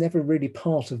 interestingly, it was never really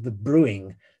part of the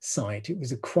brewing site. It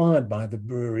was acquired by the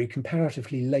brewery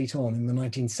comparatively late on in the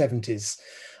 1970s,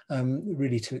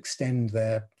 really to extend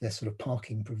their sort of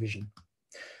parking provision.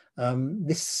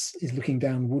 This is looking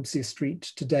down Woodsear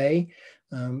Street today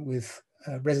with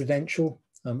residential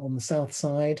on the south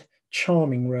side,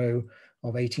 charming row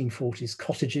of 1840s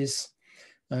cottages,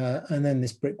 and then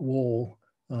this brick wall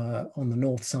on the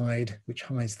north side, which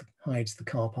hides the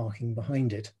car parking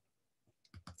behind it.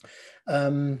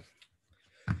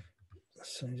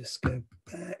 So just go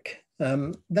back.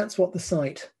 That's what the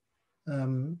site,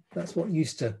 that's what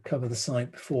used to cover the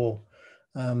site before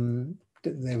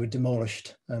they were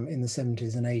demolished in the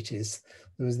 70s and 80s.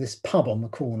 There was this pub on the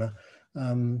corner,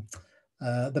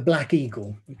 the Black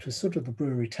Eagle, which was sort of the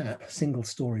brewery tap,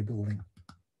 single-story building.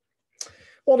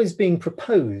 What is being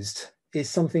proposed is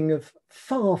something of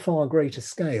far, far greater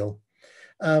scale.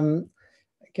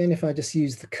 Again, if I just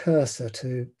use the cursor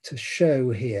to show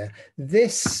here,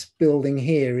 this building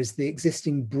here is the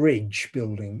existing bridge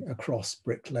building across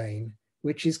Brick Lane,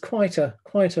 which is quite a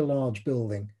large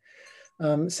building.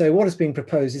 So what is being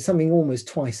proposed is something almost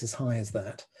twice as high as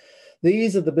that.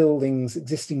 These are the buildings,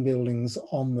 existing buildings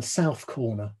on the south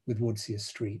corner with Woodsear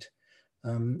Street,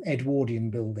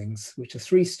 Edwardian buildings, which are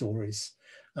 3 stories.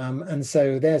 And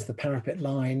so there's the parapet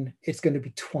line. It's going to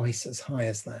be twice as high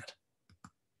as that.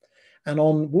 And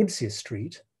on Woodsear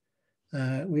Street,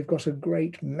 we've got a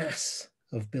great mass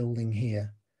of building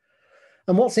here.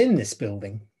 And what's in this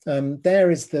building?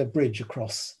 There is the bridge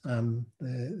across.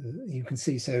 You can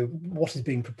see, so what is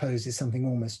being proposed is something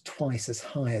almost twice as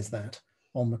high as that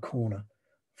on the corner,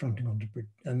 fronting onto the bridge.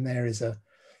 And there is a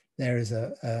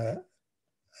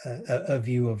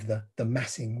view of the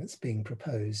massing that's being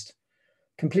proposed.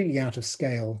 Completely out of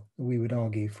scale, we would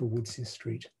argue, for Woodsear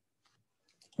Street.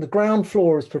 The ground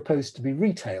floor is proposed to be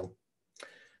retail.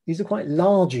 These are quite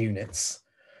large units,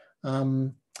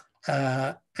 and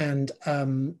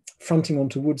fronting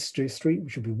onto Woodsear Street,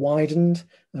 which will be widened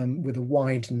with a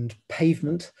widened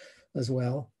pavement as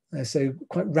well. So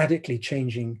quite radically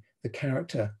changing the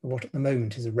character of what at the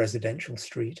moment is a residential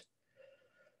street.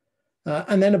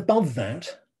 And then above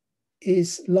that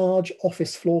is large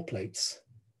office floor plates,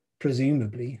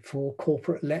 presumably for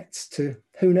corporate lets to,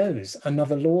 who knows,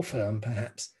 another law firm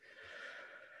perhaps.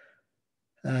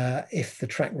 If the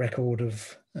track record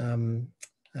of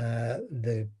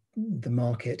the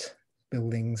market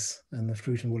buildings and the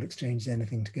Fruit and Wool Exchange is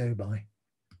anything to go by.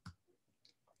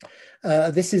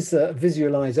 This is a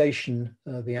visualization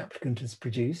the applicant has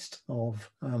produced of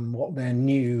what their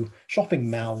new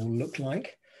shopping mall will look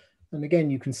like. And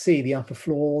again, you can see the upper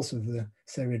floors of the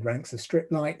serried ranks of strip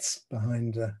lights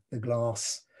behind the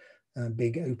glass,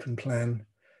 big open plan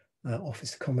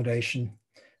office accommodation,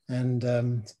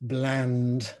 and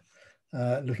bland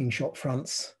looking shop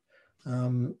fronts,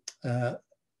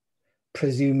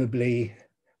 presumably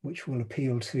which will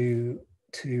appeal to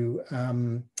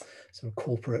sort of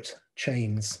corporate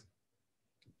chains.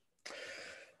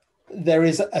 There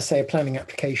is, I say, a planning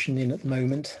application in at the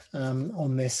moment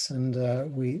on this, and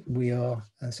we are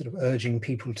sort of urging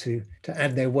people to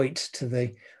add their weight to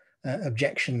the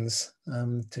objections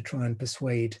to try and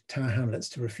persuade Tower Hamlets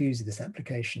to refuse this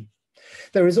application.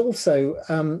 There is also,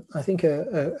 I think,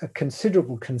 a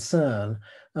considerable concern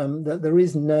that there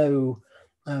is no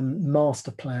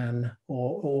master plan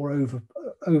or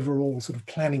overall sort of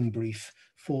planning brief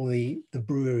for the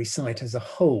brewery site as a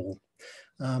whole.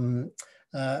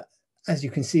 As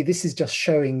you can see, this is just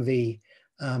showing the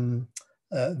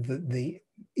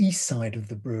east side of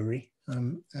the brewery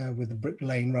with the brick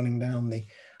lane running down the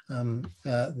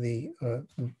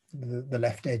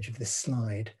left edge of this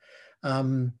slide.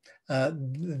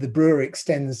 The brewery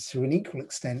extends to an equal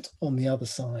extent on the other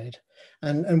side,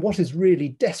 and what is really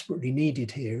desperately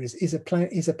needed here is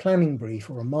a planning brief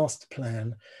or a master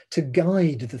plan to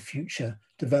guide the future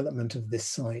development of this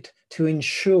site, to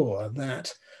ensure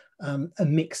that a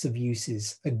mix of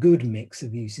uses, a good mix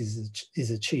of uses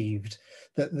is achieved,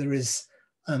 that there is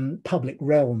public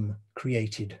realm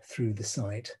created through the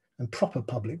site, and proper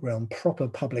public realm, proper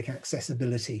public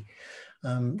accessibility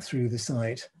through the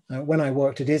site. When I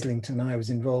worked at Islington, I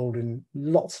was involved in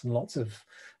lots and lots of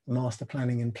master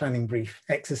planning and planning brief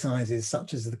exercises,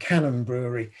 such as the Cannon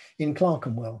Brewery in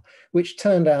Clerkenwell, which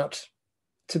turned out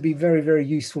to be very, very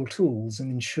useful tools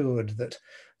and ensured that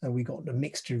we got a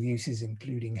mixture of uses,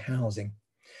 including housing.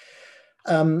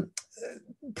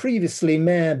 Previously,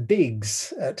 Mayor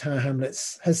Biggs at Tower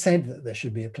Hamlets has said that there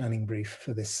should be a planning brief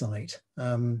for this site.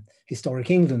 Historic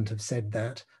England have said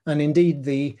that, and indeed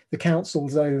the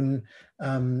council's own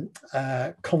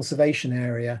conservation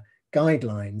area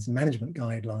guidelines, management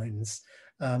guidelines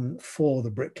for the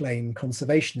Brick Lane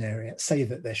conservation area say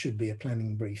that there should be a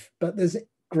planning brief, but there's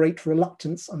great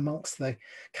reluctance amongst the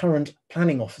current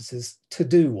planning officers to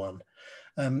do one.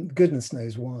 Goodness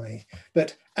knows why.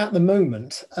 But at the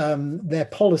moment, their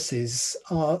policies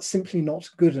are simply not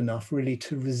good enough really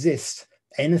to resist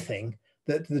anything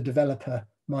that the developer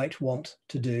might want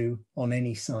to do on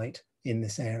any site in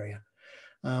this area.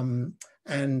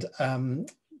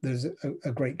 There's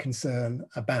a great concern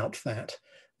about that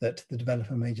the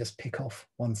developer may just pick off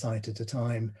one site at a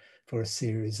time for a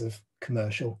series of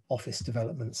commercial office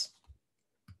developments.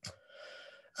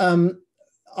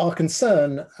 Our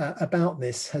concern about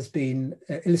this has been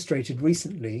illustrated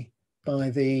recently by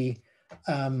the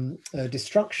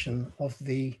destruction of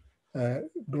the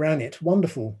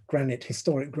wonderful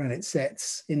historic granite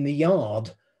sets in the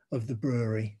yard of the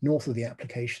brewery, north of the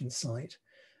application site.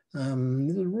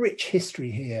 There's a rich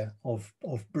history here of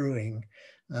brewing,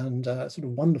 and sort of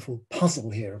wonderful puzzle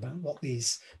here about what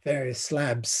these various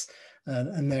slabs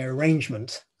and their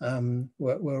arrangement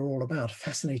were all about.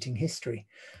 Fascinating history.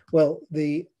 Well,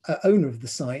 the owner of the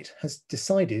site has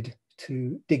decided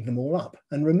to dig them all up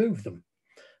and remove them.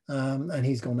 And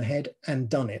he's gone ahead and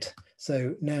done it.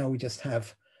 So now we just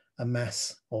have a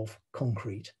mass of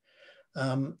concrete.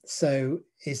 So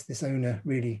is this owner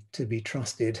really to be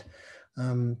trusted?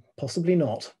 Possibly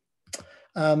not.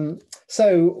 Our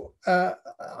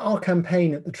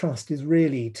campaign at the Trust is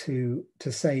really to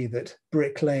say that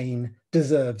Brick Lane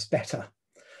deserves better.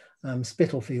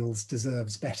 Spitalfields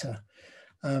deserves better.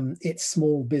 Its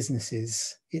small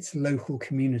businesses, its local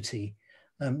community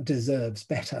deserves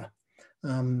better.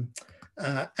 And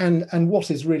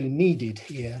what is really needed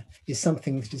here is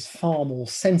something that is far more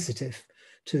sensitive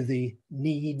to the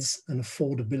needs and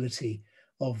affordability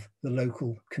of the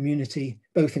local community,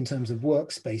 both in terms of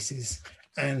workspaces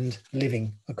and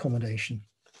living accommodation.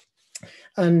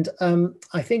 And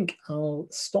I think I'll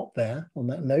stop there on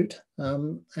that note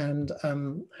and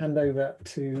hand over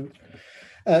to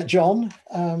John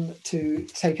to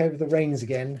take over the reins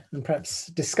again and perhaps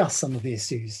discuss some of the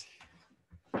issues.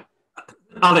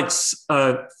 Alex,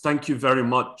 thank you very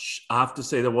much. I have to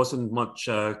say there wasn't much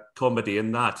comedy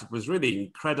in that. It was really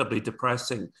incredibly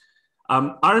depressing.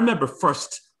 I remember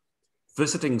first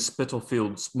visiting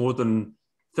Spitalfields more than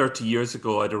 30 years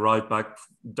ago. I'd arrived back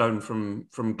down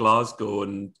from Glasgow,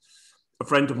 and a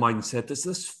friend of mine said, there's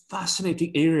this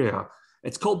fascinating area.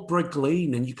 It's called Brick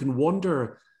Lane, and you can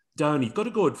wander down. You've got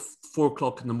to go at 4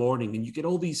 o'clock in the morning, and you get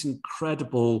all these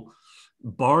incredible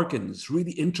bargains,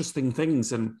 really interesting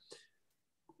things. And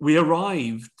we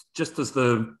arrived just as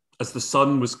the as the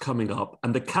sun was coming up,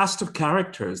 and the cast of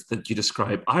characters that you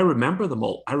describe, I remember them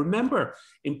all. I remember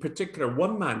in particular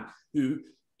one man who,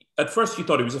 at first you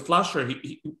thought he was a flasher.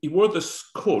 He wore this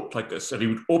coat like this, and he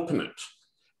would open it,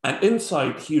 and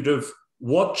inside he'd have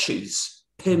watches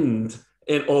pinned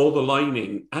in all the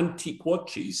lining, antique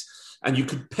watches, and you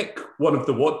could pick one of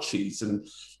the watches and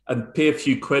pay a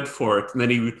few quid for it, and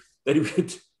then he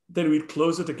would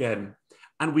close it again.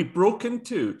 And we broke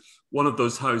into one of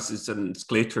those houses in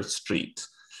Sclater Street,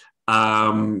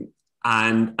 and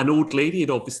an old lady had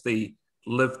obviously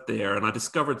lived there, and I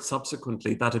discovered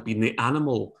subsequently that had been the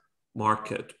animal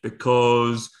market,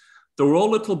 because there were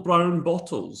all little brown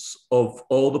bottles of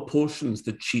all the potions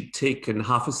that she'd taken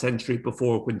half a century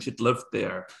before when she'd lived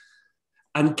there,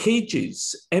 and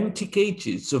cages, empty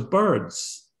cages of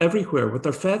birds everywhere with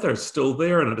their feathers still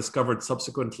there. And I discovered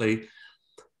subsequently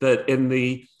that in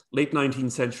the late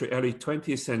 19th century, early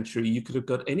 20th century, you could have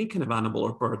got any kind of animal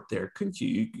or bird there, couldn't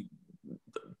you?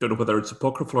 Don't know whether it's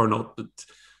apocryphal or not, but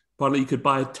apparently you could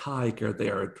buy a tiger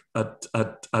there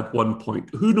at one point.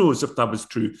 Who knows if that was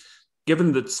true?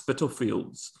 Given that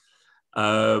Spitalfields,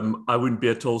 I wouldn't be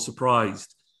at all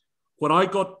surprised. When I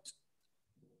got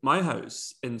my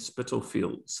house in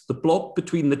Spitalfields, the block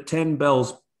between the 10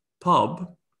 Bells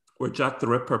pub, where Jack the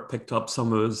Ripper picked up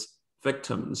some of his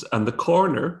victims, and the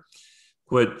corner,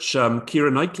 which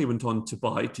Keira Knightley went on to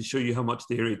buy to show you how much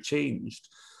the area changed,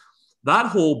 that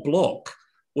whole block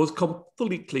was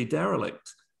completely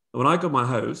derelict. When I got my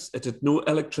house, it had no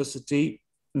electricity,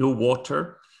 no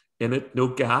water in it, no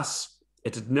gas.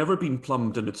 It had never been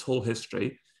plumbed in its whole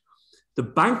history. The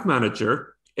bank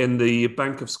manager in the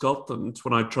Bank of Scotland,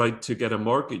 when I tried to get a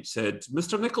mortgage, said,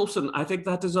 "Mr. Nicholson, I think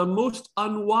that is a most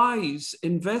unwise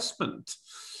investment."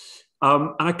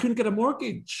 And I couldn't get a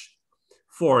mortgage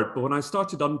for it. But when I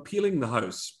started unpeeling the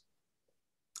house,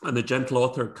 and the gentle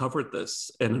author covered this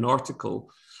in an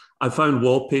article, I found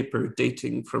wallpaper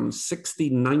dating from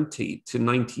 1690 to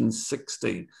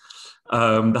 1960.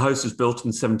 The house was built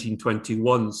in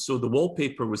 1721, so the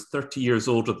wallpaper was 30 years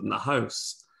older than the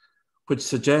house, which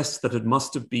suggests that it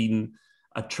must have been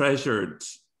a treasured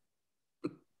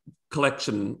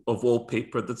collection of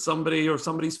wallpaper that somebody or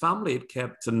somebody's family had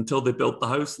kept until they built the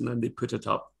house, and then they put it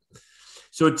up.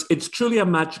 So it's truly a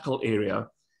magical area.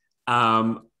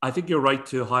 I think you're right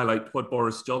to highlight what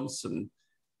Boris Johnson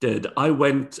did. I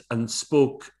went and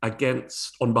spoke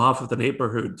on behalf of the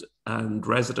neighbourhood and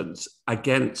residents,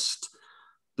 against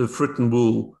the fruit and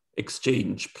wool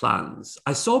exchange plans.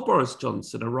 I saw Boris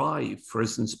Johnson arrive for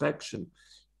his inspection.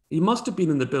 He must have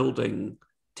been in the building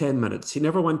 10 minutes. He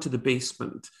never went to the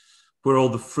basement where all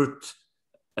the fruit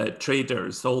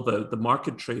traders, all the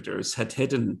market traders had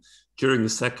hidden during the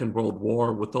Second World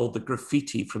War with all the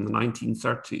graffiti from the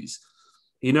 1930s.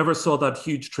 He never saw that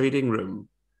huge trading room.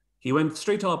 He went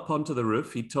straight up onto the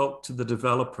roof, he talked to the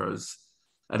developers,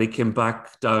 and he came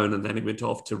back down, and then he went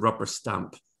off to rubber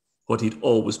stamp what he'd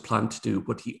always planned to do,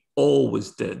 what he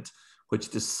always did,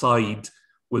 which is side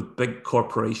with big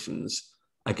corporations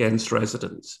against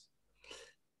residents.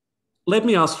 Let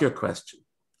me ask you a question.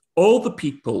 All the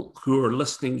people who are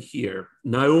listening here,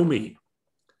 Naomi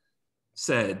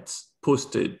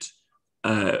posted,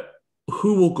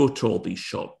 who will go to all these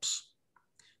shops?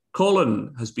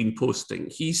 Colin has been posting.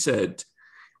 He said,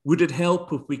 would it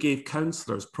help if we gave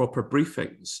councillors proper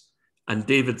briefings? And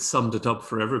David summed it up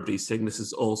for everybody, saying this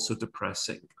is all so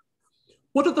depressing.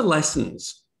 What are the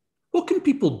lessons? What can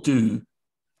people do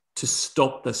to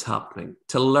stop this happening,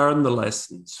 to learn the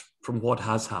lessons from what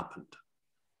has happened?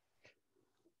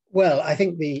 Well, I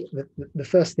think the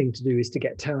first thing to do is to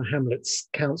get Tower Hamlets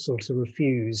Council to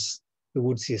refuse the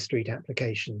Woodseer Street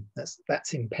application.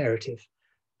 That's imperative.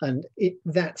 And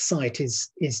that site is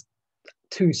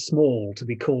too small to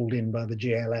be called in by the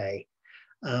GLA.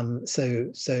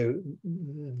 So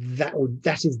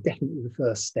that is definitely the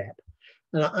first step.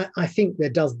 And I think there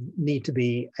does need to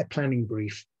be a planning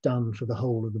brief done for the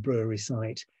whole of the brewery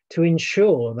site to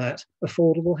ensure that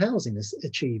affordable housing is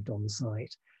achieved on the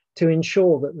site, to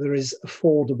ensure that there is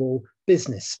affordable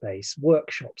business space,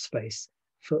 workshop space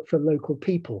for local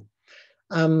people.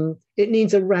 It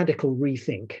needs a radical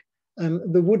rethink.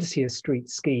 The Woodseer Street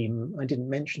scheme, I didn't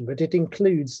mention, but it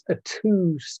includes a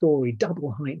 2-storey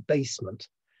double height basement.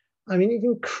 I mean, it's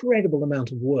an incredible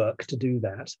amount of work to do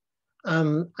that,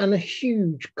 and a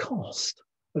huge cost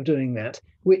of doing that,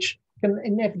 which can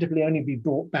inevitably only be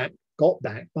got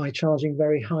back by charging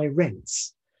very high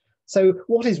rents. So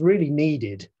what is really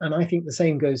needed, and I think the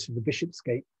same goes for the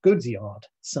Bishopsgate Goods Yard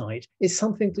site, is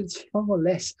something that's far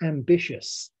less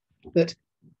ambitious, that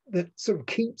sort of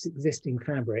keeps existing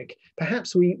fabric.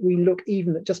 Perhaps we look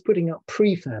even at just putting up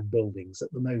prefab buildings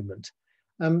at the moment,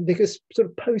 because sort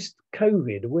of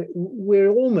post-COVID, we're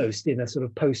almost in a sort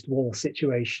of post-war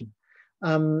situation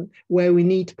where we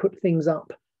need to put things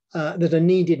up that are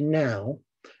needed now,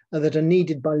 that are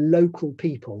needed by local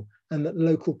people and that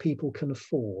local people can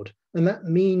afford. And that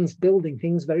means building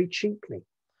things very cheaply,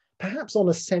 perhaps on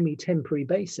a semi-temporary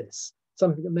basis,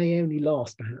 something that may only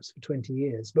last perhaps for 20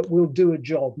 years, but will do a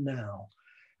job now.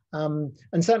 And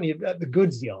certainly at the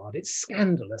goods yard, it's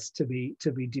scandalous to be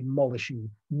demolishing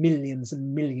millions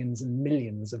and millions and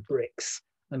millions of bricks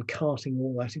and carting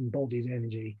all that embodied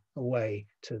energy away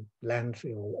to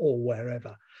landfill or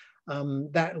wherever.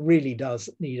 That really does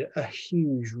need a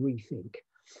huge rethink.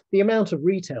 The amount of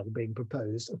retail being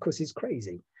proposed, of course, is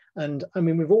crazy. And I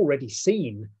mean, we've already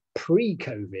seen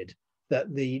pre-COVID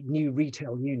that the new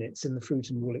retail units in the Fruit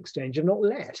and Wool Exchange are not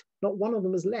let. Not one of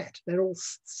them is let. They're all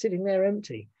sitting there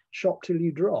empty. Shop till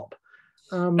you drop.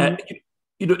 I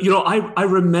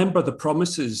remember the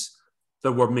promises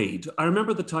that were made. I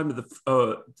remember the time of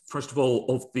the first of all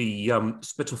of the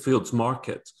Spitalfields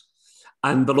Market,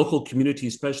 and the local community,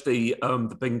 especially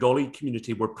the Bengali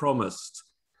community, were promised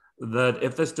that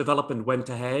if this development went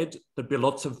ahead, there'd be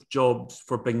lots of jobs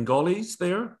for Bengalis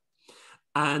there,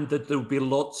 and that there would be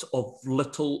lots of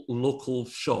little local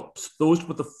shops. Those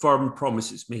were the firm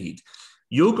promises made.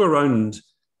 You'll go around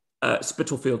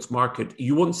Spitalfields Market,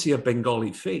 you won't see a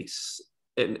Bengali face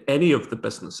in any of the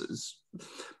businesses.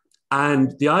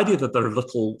 And the idea that there are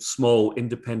little, small,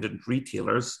 independent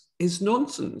retailers is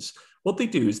nonsense. What they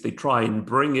do is they try and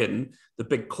bring in the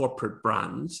big corporate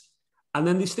brands, and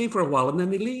then they stay for a while and then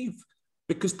they leave,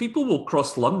 because people will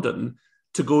cross London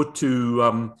to go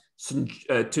to St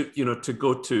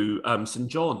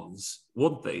John's,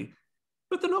 won't they?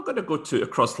 But they're not going to go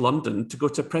across London to go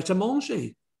to Pret a Manger,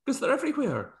 because they're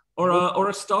everywhere. Or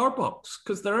a Starbucks,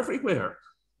 because they're everywhere.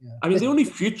 Yeah. I mean, the only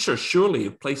future, surely,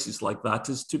 of places like that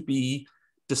is to be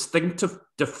distinctive,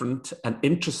 different, and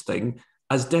interesting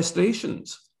as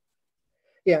destinations.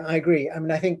 Yeah, I agree. I mean,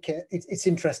 I think it's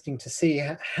interesting to see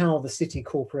how the city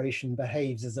corporation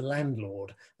behaves as a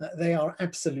landlord. They are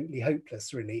absolutely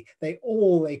hopeless, really.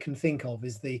 All they can think of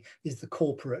is the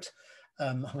corporate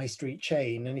high street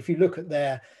chain. And if you look at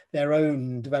their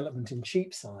own development in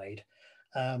Cheapside,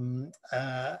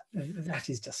 that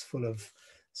is just full of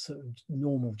sort of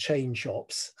normal chain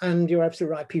shops, and you're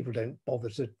absolutely right, people don't bother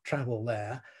to travel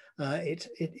there.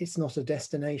 It's not a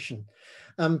destination.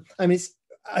 I mean,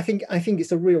 I think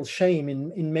it's a real shame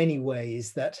in many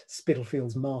ways that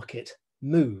Spitalfields Market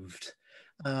moved,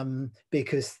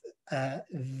 because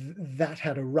that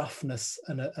had a roughness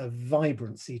and a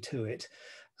vibrancy to it,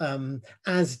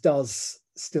 as does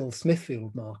still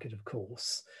Smithfield Market, of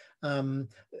course.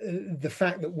 The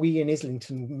fact that we in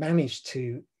Islington managed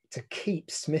to keep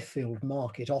Smithfield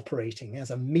Market operating as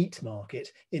a meat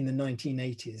market in the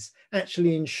 1980s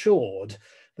actually ensured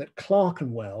that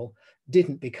Clerkenwell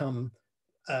didn't become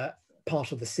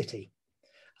part of the city.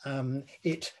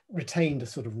 It retained a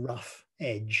sort of rough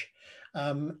edge,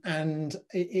 and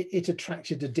it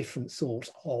attracted a different sort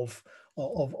of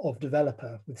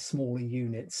developer with smaller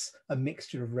units, a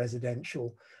mixture of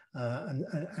residential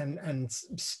and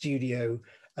studio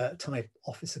type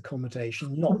office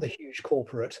accommodation, not the huge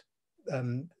corporate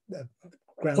ground.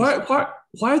 Why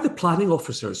are the planning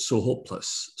officers so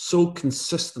hopeless, so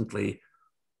consistently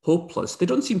hopeless? They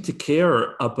don't seem to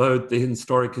care about the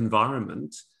historic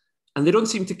environment, and they don't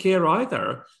seem to care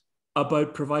either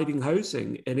about providing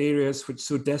housing in areas which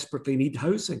so desperately need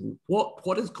housing.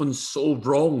 What has gone so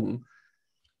wrong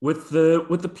with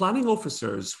the planning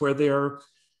officers, where they're,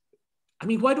 I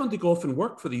mean, why don't they go off and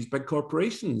work for these big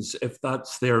corporations if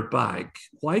that's their bag?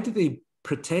 Why do they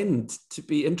pretend to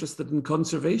be interested in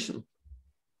conservation?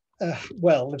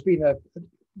 Well, there's been a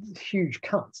huge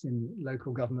cuts in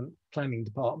local government planning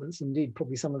departments. Indeed,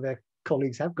 probably some of their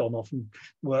colleagues have gone off and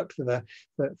worked in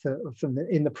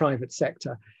the private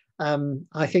sector.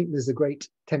 I think there's a great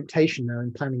temptation now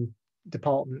in planning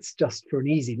departments just for an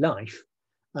easy life.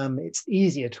 It's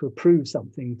easier to approve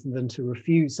something than to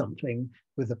refuse something,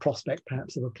 with the prospect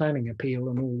perhaps of a planning appeal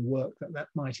and all the work that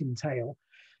might entail.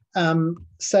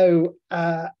 So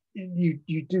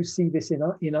you do see this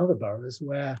in other boroughs,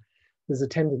 where there's a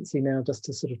tendency now just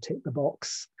to sort of tick the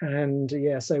box and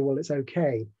say, well, it's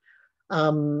okay.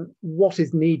 What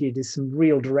is needed is some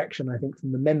real direction, I think,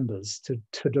 from the members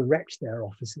to direct their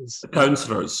offices. The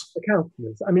councillors. The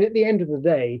councillors. I mean, at the end of the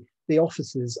day, the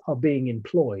officers are being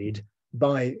employed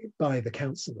by the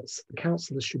councillors. The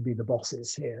councillors should be the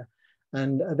bosses here,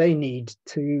 and they need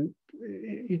to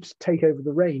take over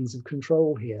the reins of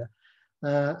control here,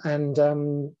 and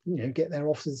get their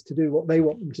officers to do what they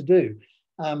want them to do.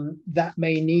 That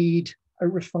may need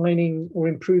refining or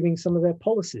improving some of their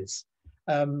policies.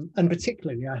 And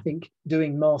particularly, I think,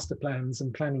 doing master plans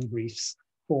and planning briefs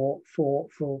for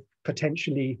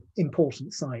potentially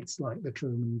important sites like the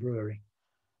Truman Brewery.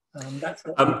 That's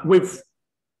what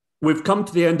we've come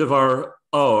to the end of our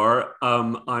hour.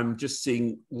 I'm just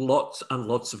seeing lots and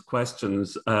lots of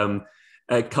questions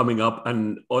coming up,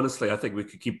 and honestly, I think we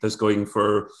could keep this going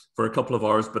for a couple of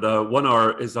hours. But 1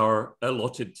 hour is our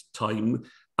allotted time.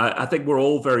 I think we're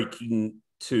all very keen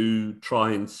to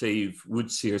try and save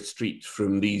Woodseer Street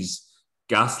from these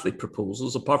ghastly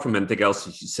proposals, apart from anything else,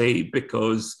 as you say,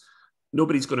 because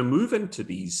nobody's going to move into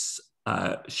these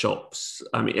shops.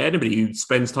 I mean, anybody who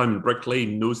spends time in Brick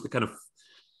Lane knows the kind of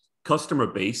customer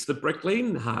base that Brick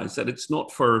Lane has, and it's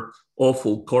not for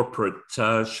awful corporate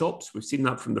shops. We've seen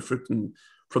that from the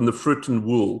fruit and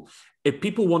wool. If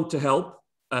people want to help,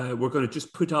 we're going to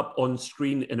just put up on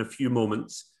screen in a few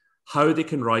moments how they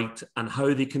can write and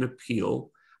how they can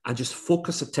appeal, and just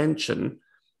focus attention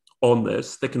on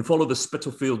this. They can follow the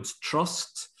Spitalfields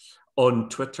Trust on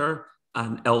Twitter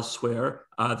and elsewhere.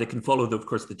 They can follow, of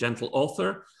course, the Gentle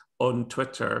Author on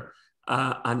Twitter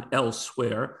and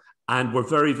elsewhere. And we're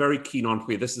very, very keen, aren't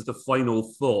we? This is the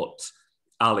final thought,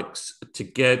 Alex, to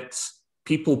get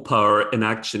people power in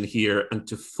action here and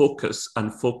to focus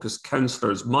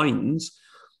councillors' minds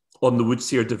on the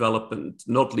Woodseer development,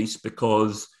 not least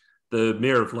because the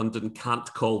Mayor of London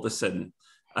can't call this in,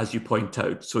 as you point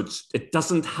out. So it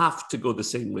doesn't have to go the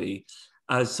same way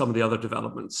as some of the other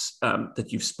developments that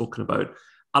you've spoken about.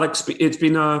 Alex, it's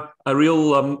been a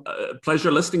real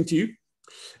pleasure listening to you,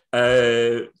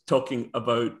 talking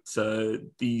about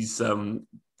these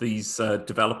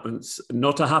developments.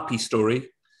 Not a happy story,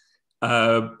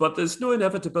 but there's no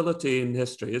inevitability in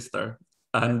history, is there?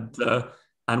 And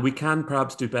we can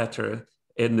perhaps do better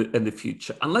in the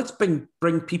future. And let's bring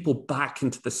people back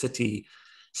into the city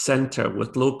centre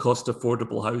with low-cost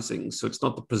affordable housing, so it's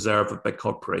not the preserve of big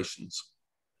corporations.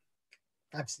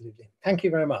 Absolutely. Thank you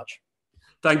very much.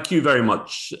 Thank you very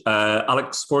much,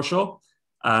 Alec Forshaw.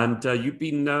 And you've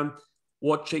been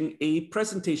watching a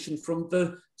presentation from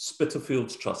the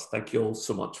Spitalfields Trust. Thank you all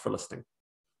so much for listening.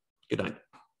 Good night.